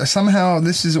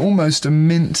 this is almost a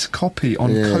mint copy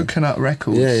on Coconut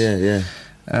Records. Yeah.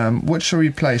 What shall we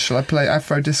play? Shall I play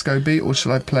Afro Disco Beat or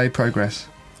shall I play Progress?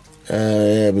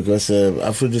 Because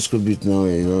Afro Disco Beat now,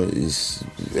 is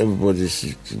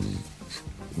everybody's,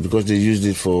 because they used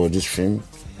it for this film,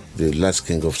 The Last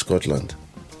King of Scotland.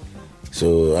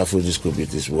 So Afro Disco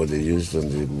Beat is what they used on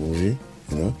the movie,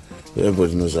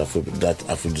 Everybody knows that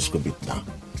Afro Disco Beat now,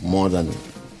 more than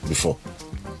before,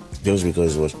 just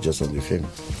because it was just on the film,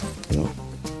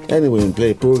 Anyway,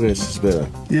 play Progress is better.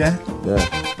 Yeah.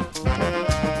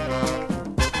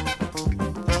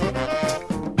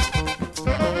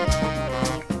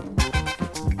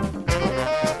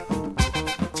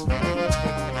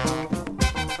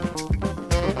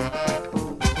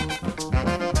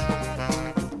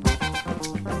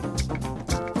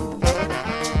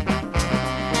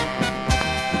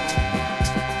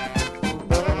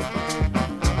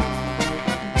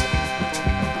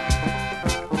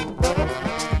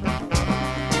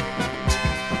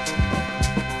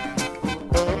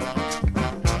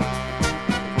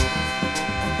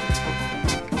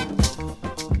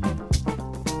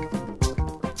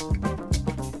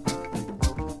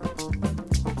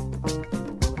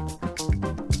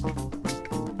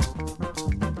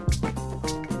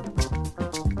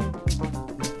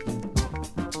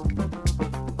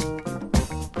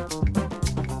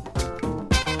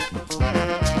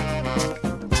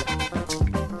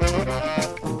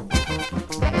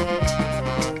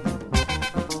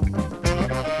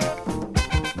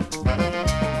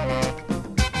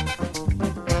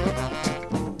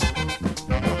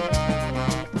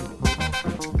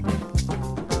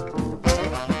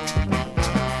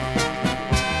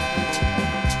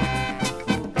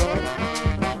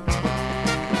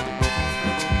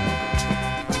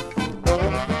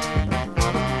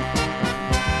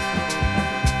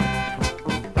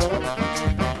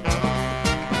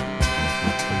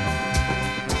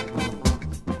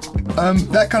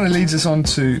 That kind of leads us on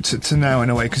to now in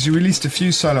a way, because you released a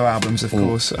few solo albums, of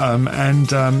course, and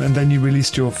then you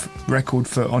released your record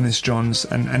for Honest Jon's,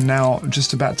 and now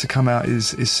just about to come out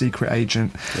is Secret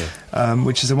Agent,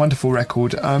 which is a wonderful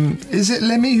record. Is it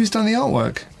Lemmy who's done the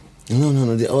artwork? No.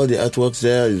 All the artworks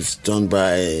there is done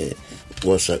by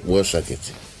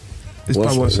Warsacket. It's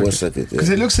by Warsacket. Because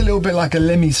it looks a little bit like a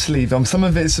Lemmy sleeve. Some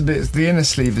of it's a bit. The inner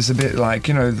sleeve is a bit like,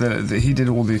 he did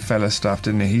all the fella stuff,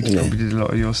 didn't he? He probably did a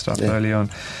lot of your stuff early on.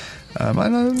 I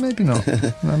know, maybe not.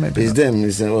 No, maybe it's not. them.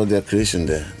 It's all their creation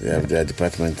there. They have their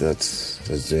department that's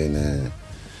doing.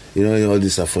 All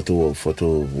these are photo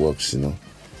works.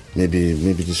 Maybe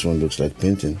this one looks like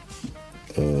painting.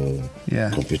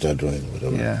 Computer drawing,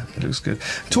 whatever. Yeah, it looks good.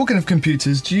 Talking of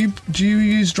computers, do you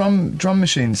use drum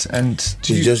machines? And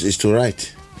it's to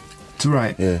write. To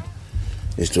write? Yeah,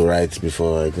 it's to write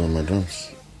before I go on my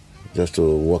drums, just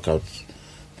to work out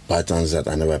patterns that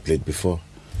I never played before.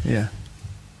 Yeah.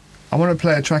 I want to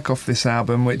play a track off this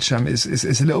album, which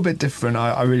is a little bit different.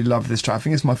 I really love this track. I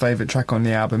think it's my favourite track on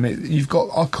the album. You've got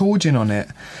accordion on it.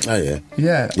 Oh yeah.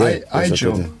 Yeah.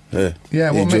 Angel.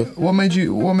 Yeah. What made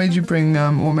you bring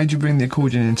the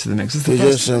accordion into the mix?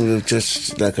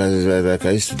 Just like I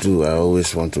used to do. I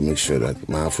always want to make sure that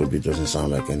my Afrobeat doesn't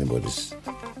sound like anybody's.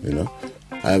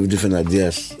 I have different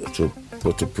ideas to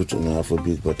put on an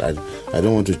Afrobeat, but I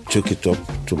don't want to choke it up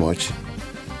too much.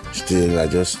 Still, I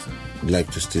just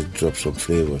like to still drop some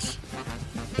flavors,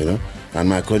 and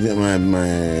my accordion, my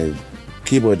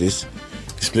keyboardist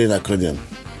is playing accordion,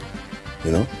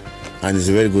 and he's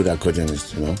a very good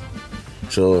accordionist,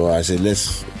 so I said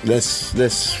let's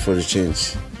for the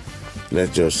change,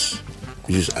 let's just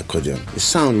use accordion. The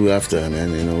sound we're after,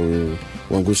 man, we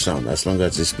want good sound, as long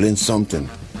as it's playing something,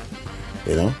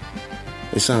 it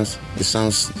sounds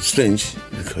strange,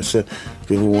 because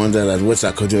people wonder that what's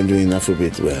accordion doing in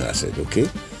Afrobeat. Well, I said okay.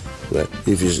 Well,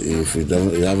 if you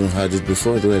haven't heard it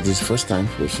before, this is the first time,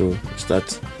 we should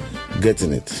start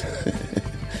getting it.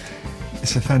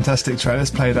 It's a fantastic track.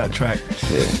 Let's play that track.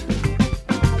 Yeah.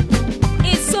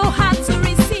 It's so hard to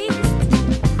resist.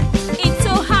 It's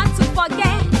so hard to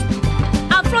forget.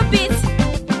 Afrobeat,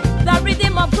 the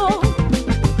rhythm of gold.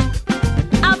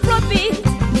 Afrobeat,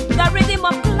 the rhythm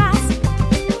of class.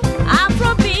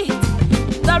 Afrobeat,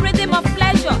 the rhythm of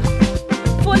pleasure.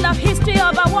 Full of history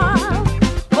of our world.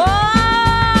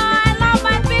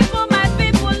 My people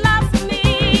love me.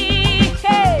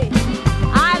 Hey, I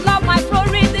love my pro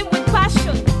rhythm with power.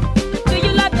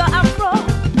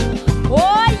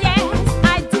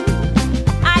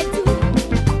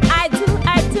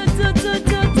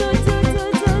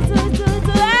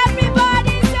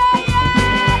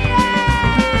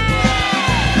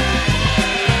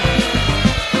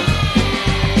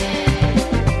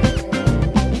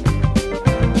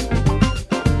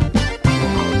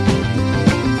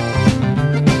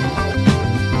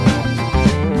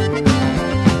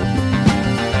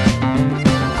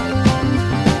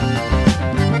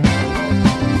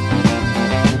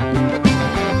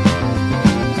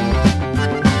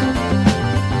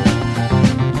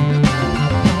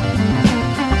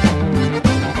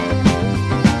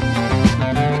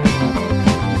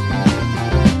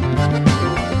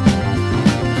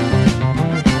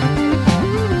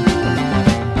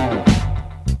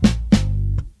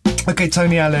 Okay,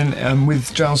 Tony Allen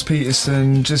with Giles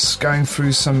Peterson, just going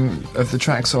through some of the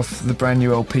tracks off the brand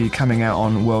new LP coming out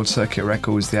on World Circuit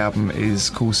Records. The album is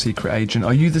called Secret Agent.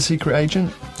 Are you the secret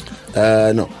agent?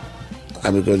 No.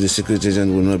 Because the secret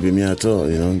agent will not be me at all.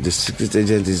 The secret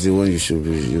agent is the one you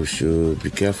should be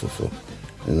careful for.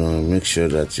 Make sure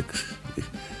that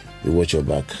you watch your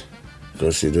back,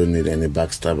 because you don't need any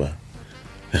backstabber.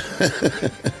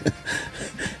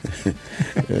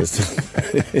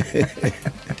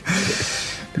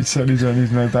 You certainly don't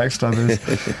need no backstabbers.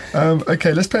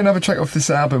 Okay, let's play another track off this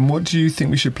album. What do you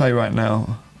think we should play right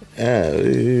now?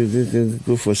 We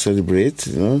go for Celebrate.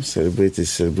 Celebrate is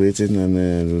celebrating,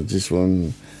 and this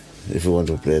one, if you want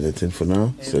to play anything for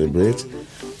now, Celebrate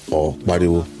or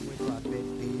Badiwo.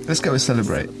 Let's go with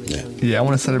Celebrate. Yeah, I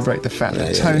want to celebrate the fact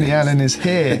that Tony Allen is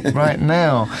here right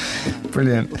now.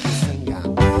 Brilliant.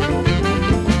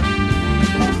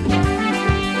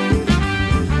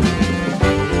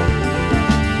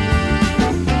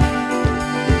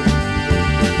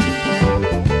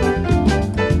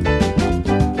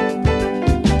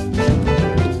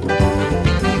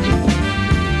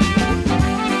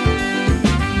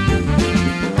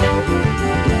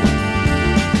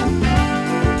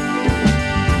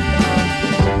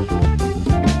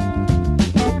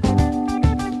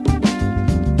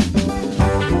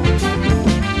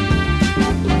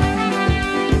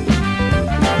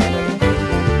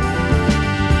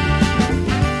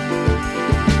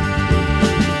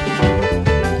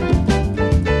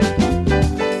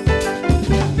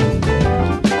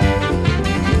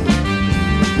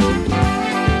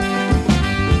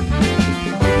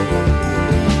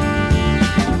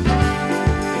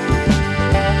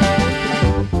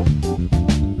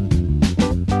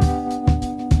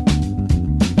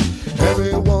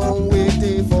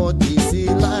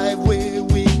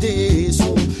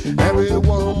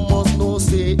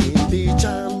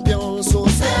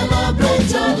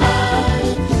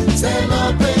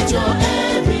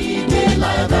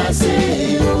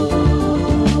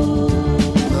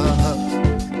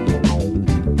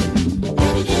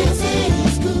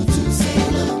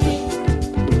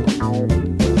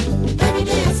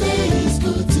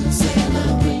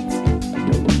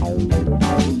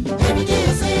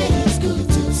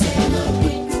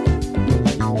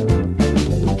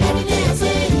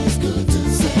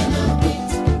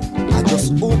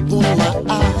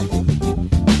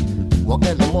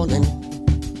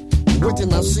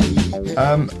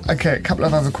 Okay, a couple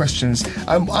of other questions.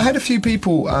 I had a few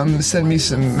people send me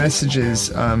some messages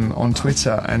on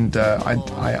Twitter, and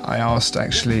I asked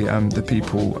actually the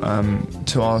people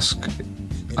to ask.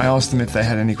 I asked them if they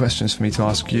had any questions for me to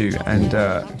ask you, and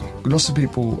lots of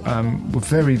people were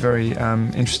very, very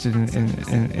interested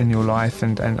in your life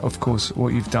and of course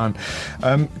what you've done.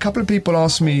 A couple of people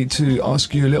asked me to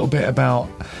ask you a little bit about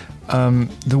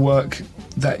the work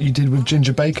that you did with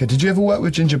Ginger Baker. Did you ever work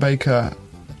with Ginger Baker?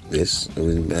 Yes,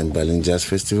 in Berlin Jazz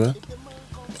Festival.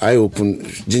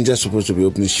 Ginger's supposed to be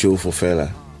opening show for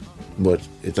Fela, but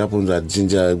it happened that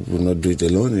Ginger would not do it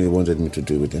alone, and he wanted me to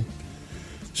do it with him.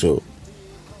 So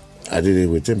I did it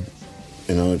with him.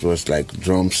 It was like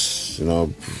drums,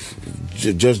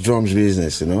 just drums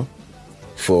business,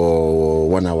 for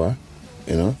 1 hour,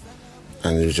 and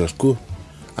it was just cool.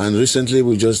 And recently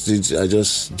I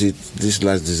just did this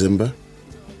last December,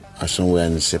 somewhere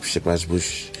in Shepherd's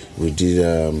Bush. We did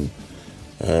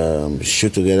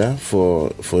shoot together for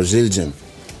Zildjian.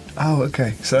 Oh,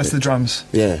 okay. So that's the drums.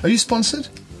 Yeah. Are you sponsored?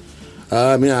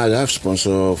 I have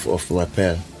sponsor of my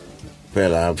Pearl. I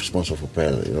have sponsor for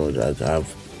Pearl.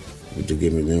 They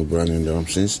gave me new brand new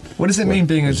drums since. What does it mean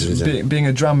being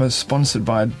a drummer sponsored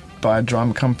by a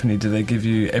drum company? Do they give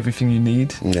you everything you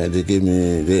need? Yeah, they give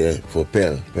me for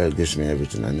Pearl. Pearl gives me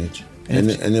everything I need.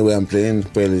 Anywhere I'm playing,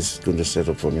 Pearl is going to set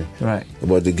up for me. Right.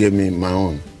 But they gave me my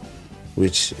own,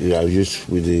 which I used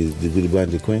with the good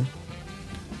band, The Queen,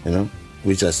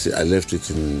 which I left it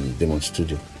in Demon's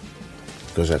studio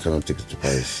because I cannot take it to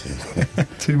Paris.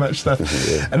 Too much stuff.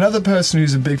 Yeah. Another person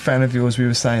who's a big fan of yours, we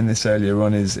were saying this earlier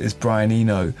on, is Brian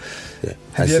Eno. Yeah.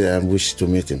 I wish to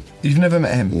meet him. You've never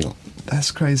met him? No.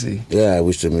 That's crazy. Yeah, I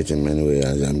wish to meet him anyway.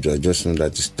 I just know that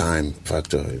it's time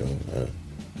factor,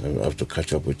 I have to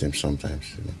catch up with him sometimes.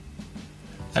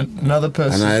 And another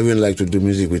person... And I even like to do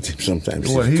music with him sometimes,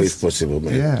 if possible.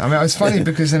 Man. Yeah, it's funny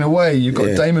because in a way you've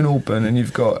got Damon Albarn and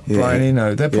you've got Brian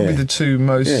Eno. They're probably the two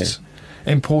most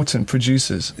important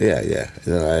producers. Yeah.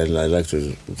 I like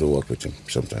to work with him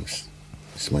sometimes.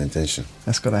 It's my intention.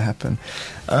 That's got to happen.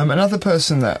 Another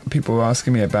person that people were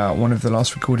asking me about, one of the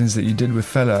last recordings that you did with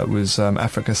Fela was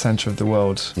Africa Centre of the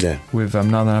World. Yeah. With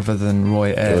none other than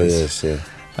Roy Ayers. Yeah.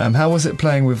 How was it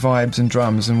playing with Vibes and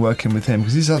drums and working with him?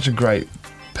 Because he's such a great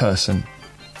person.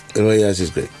 Roy Ayers is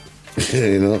great.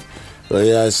 You know,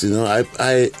 Roy Ayers, you know,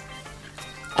 I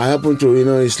happen to, you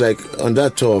know, it's like on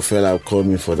that tour, fella called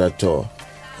me for that tour,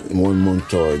 1 month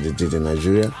tour they did in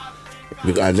Nigeria.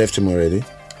 Because I left him already,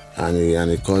 and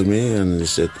he called me and he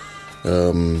said,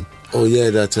 oh yeah,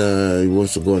 that he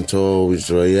wants to go on tour with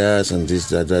Roy Ayers and this,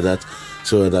 that,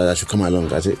 so that I should come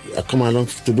along. I said, I come along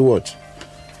to do what?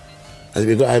 I said,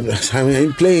 because I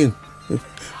ain't playing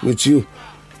with you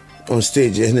on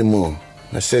stage anymore.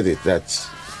 I said it,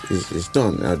 it's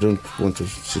done. I don't want to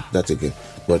sit that again.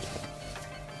 But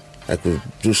I could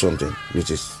do something,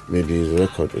 which is maybe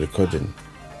recording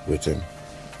with him.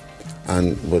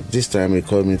 But this time he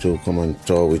called me to come on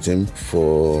tour with him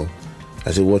for,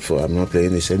 I said, what for? I'm not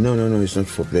playing. He said, no, it's not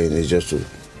for playing. It's just to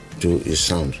do his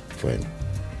sound for him.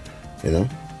 You know,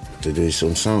 to do his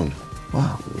own sound.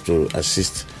 Wow. To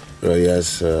assist Roy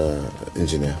Ayers'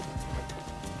 engineer.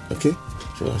 Okay?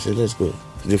 So I said, let's go.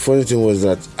 The funny thing was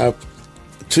that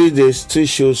 3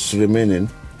 shows remaining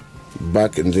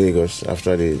back in Lagos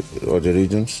after all the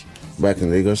regions. Back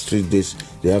in Lagos, 3 days.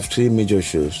 They have 3 major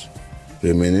shows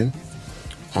remaining.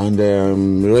 And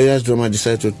Roy Ayers' drummer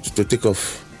decided to take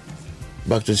off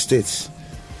back to the States.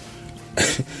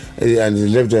 And he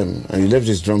left them, and he left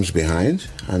his drums behind,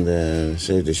 and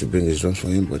said they should bring his drums for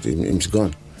him, but him's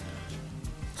gone.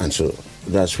 And so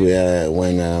that's where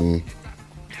when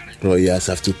Roy Ayers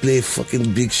have to play a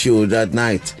fucking big show that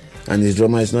night, and his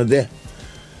drummer is not there.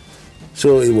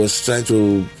 So he was trying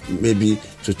to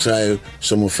try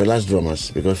some of Fela's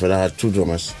drummers, because Fela had 2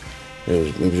 drummers.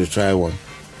 Maybe to try one.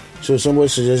 So somebody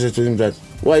suggested to him that,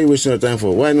 why are you wasting your time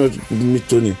for? Why not meet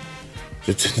Tony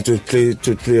to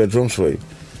play your drums for you?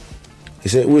 He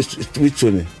said, which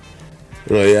Tony?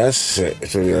 Roy Ayers.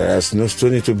 So Roy Ayers knows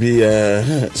Tony to be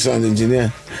a sound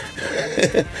engineer.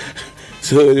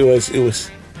 So it was. He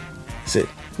said,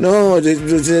 no,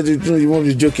 you won't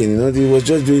be joking. You know, he was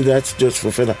just doing that just for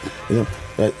Fela. You know,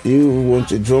 that you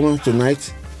want a drummer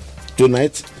tonight.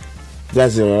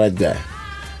 That's the right guy.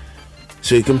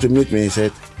 So he came to meet me. He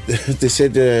said, they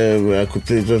said I could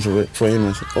play drums for him.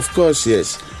 I said, of course,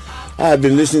 yes. I have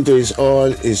been listening to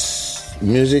all his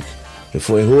music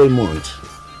for a whole month.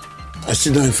 I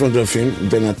sit down in front of him,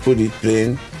 Bernard Pudi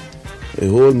playing a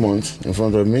whole month in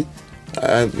front of me.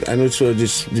 I know, so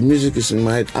the music is in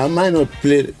my head. I might not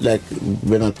play like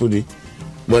Bernard Pudi,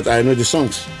 but I know the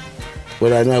songs.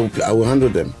 But I know I will handle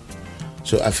them.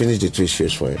 So I finished the 3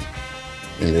 shows for him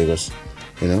in Lagos,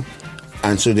 you know.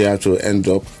 And so they had to end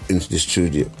up in the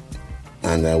studio.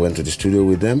 And I went to the studio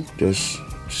with them, just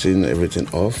seeing everything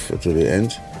off to the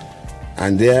end.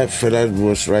 And there, Fela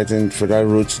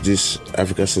wrote this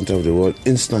Africa Center of the World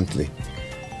instantly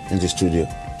in the studio.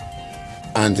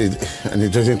 And he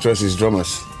doesn't trust his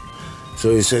drummers.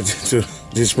 So he said to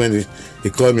this when he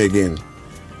called me again.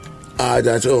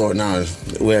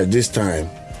 This time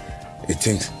he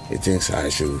thinks I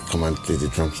should come and play the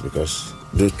drums, because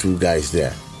those 2 guys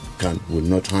there will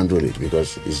not handle it,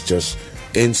 because it's just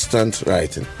instant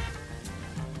writing.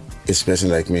 A person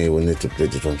like me will need to play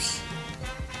the drums.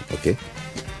 Okay?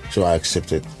 So I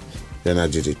accepted. Then I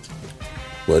did it.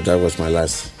 But that was my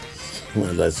last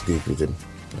gig with him.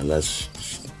 My last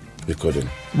recording.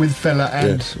 With Fela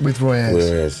and with Roy Ayers. With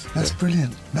Roy Ayers. That's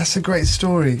brilliant. That's a great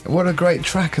story. What a great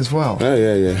track as well. Oh,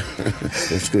 yeah.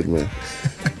 That's good, man.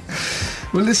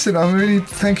 Well, listen,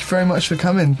 thank you very much for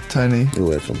coming, Tony. You're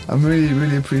welcome. I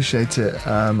really appreciate it.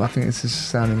 I think this is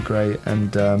sounding great,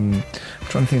 and I'm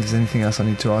trying to think if there's anything else I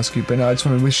need to ask you. But no, I just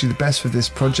want to wish you the best for this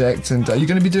project. And are you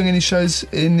going to be doing any shows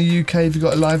in the UK? Have you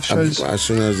got live shows? As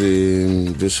soon as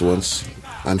this once,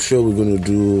 I'm sure we're going to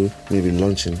do maybe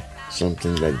launching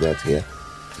something like that here.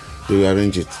 We'll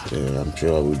arrange it. I'm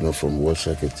sure I will know from World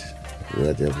Circuit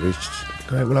where they have reached.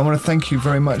 Great. Well, I want to thank you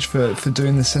very much for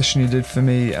doing the session you did for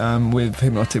me with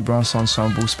Hypnotic Brass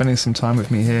Ensemble, spending some time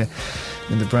with me here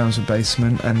in the Brownswood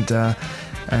basement,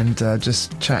 and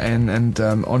just chatting. And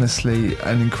honestly,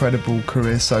 an incredible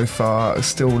career so far.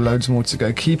 Still loads more to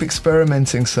go. Keep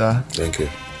experimenting, sir. Thank you.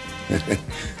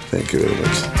 Thank you very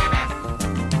much.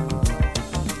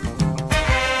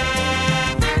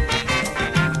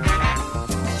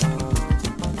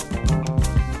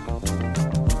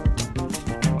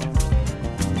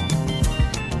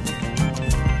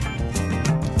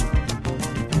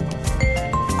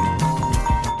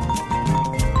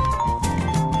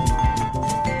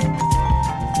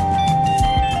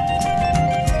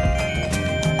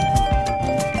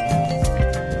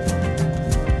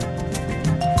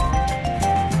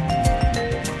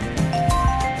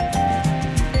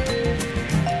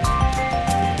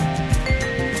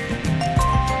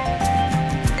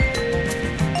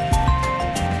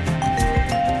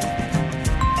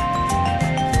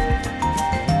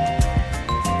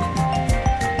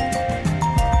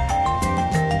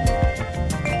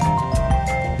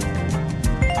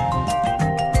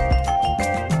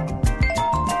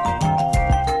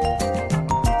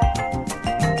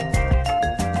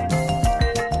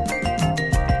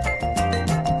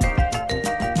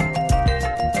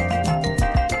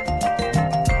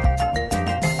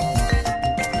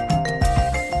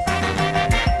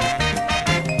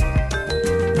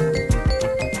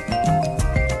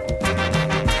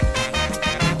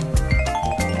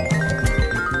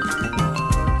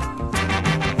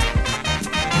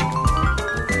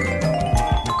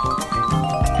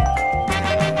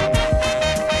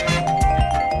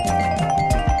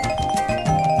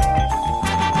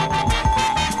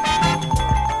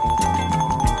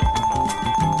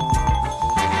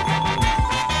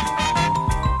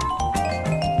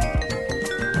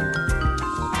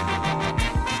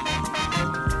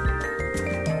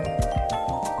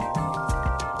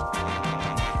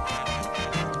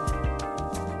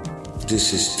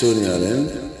 This is Tony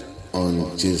Allen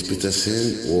on James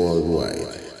Peterson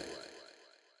Worldwide.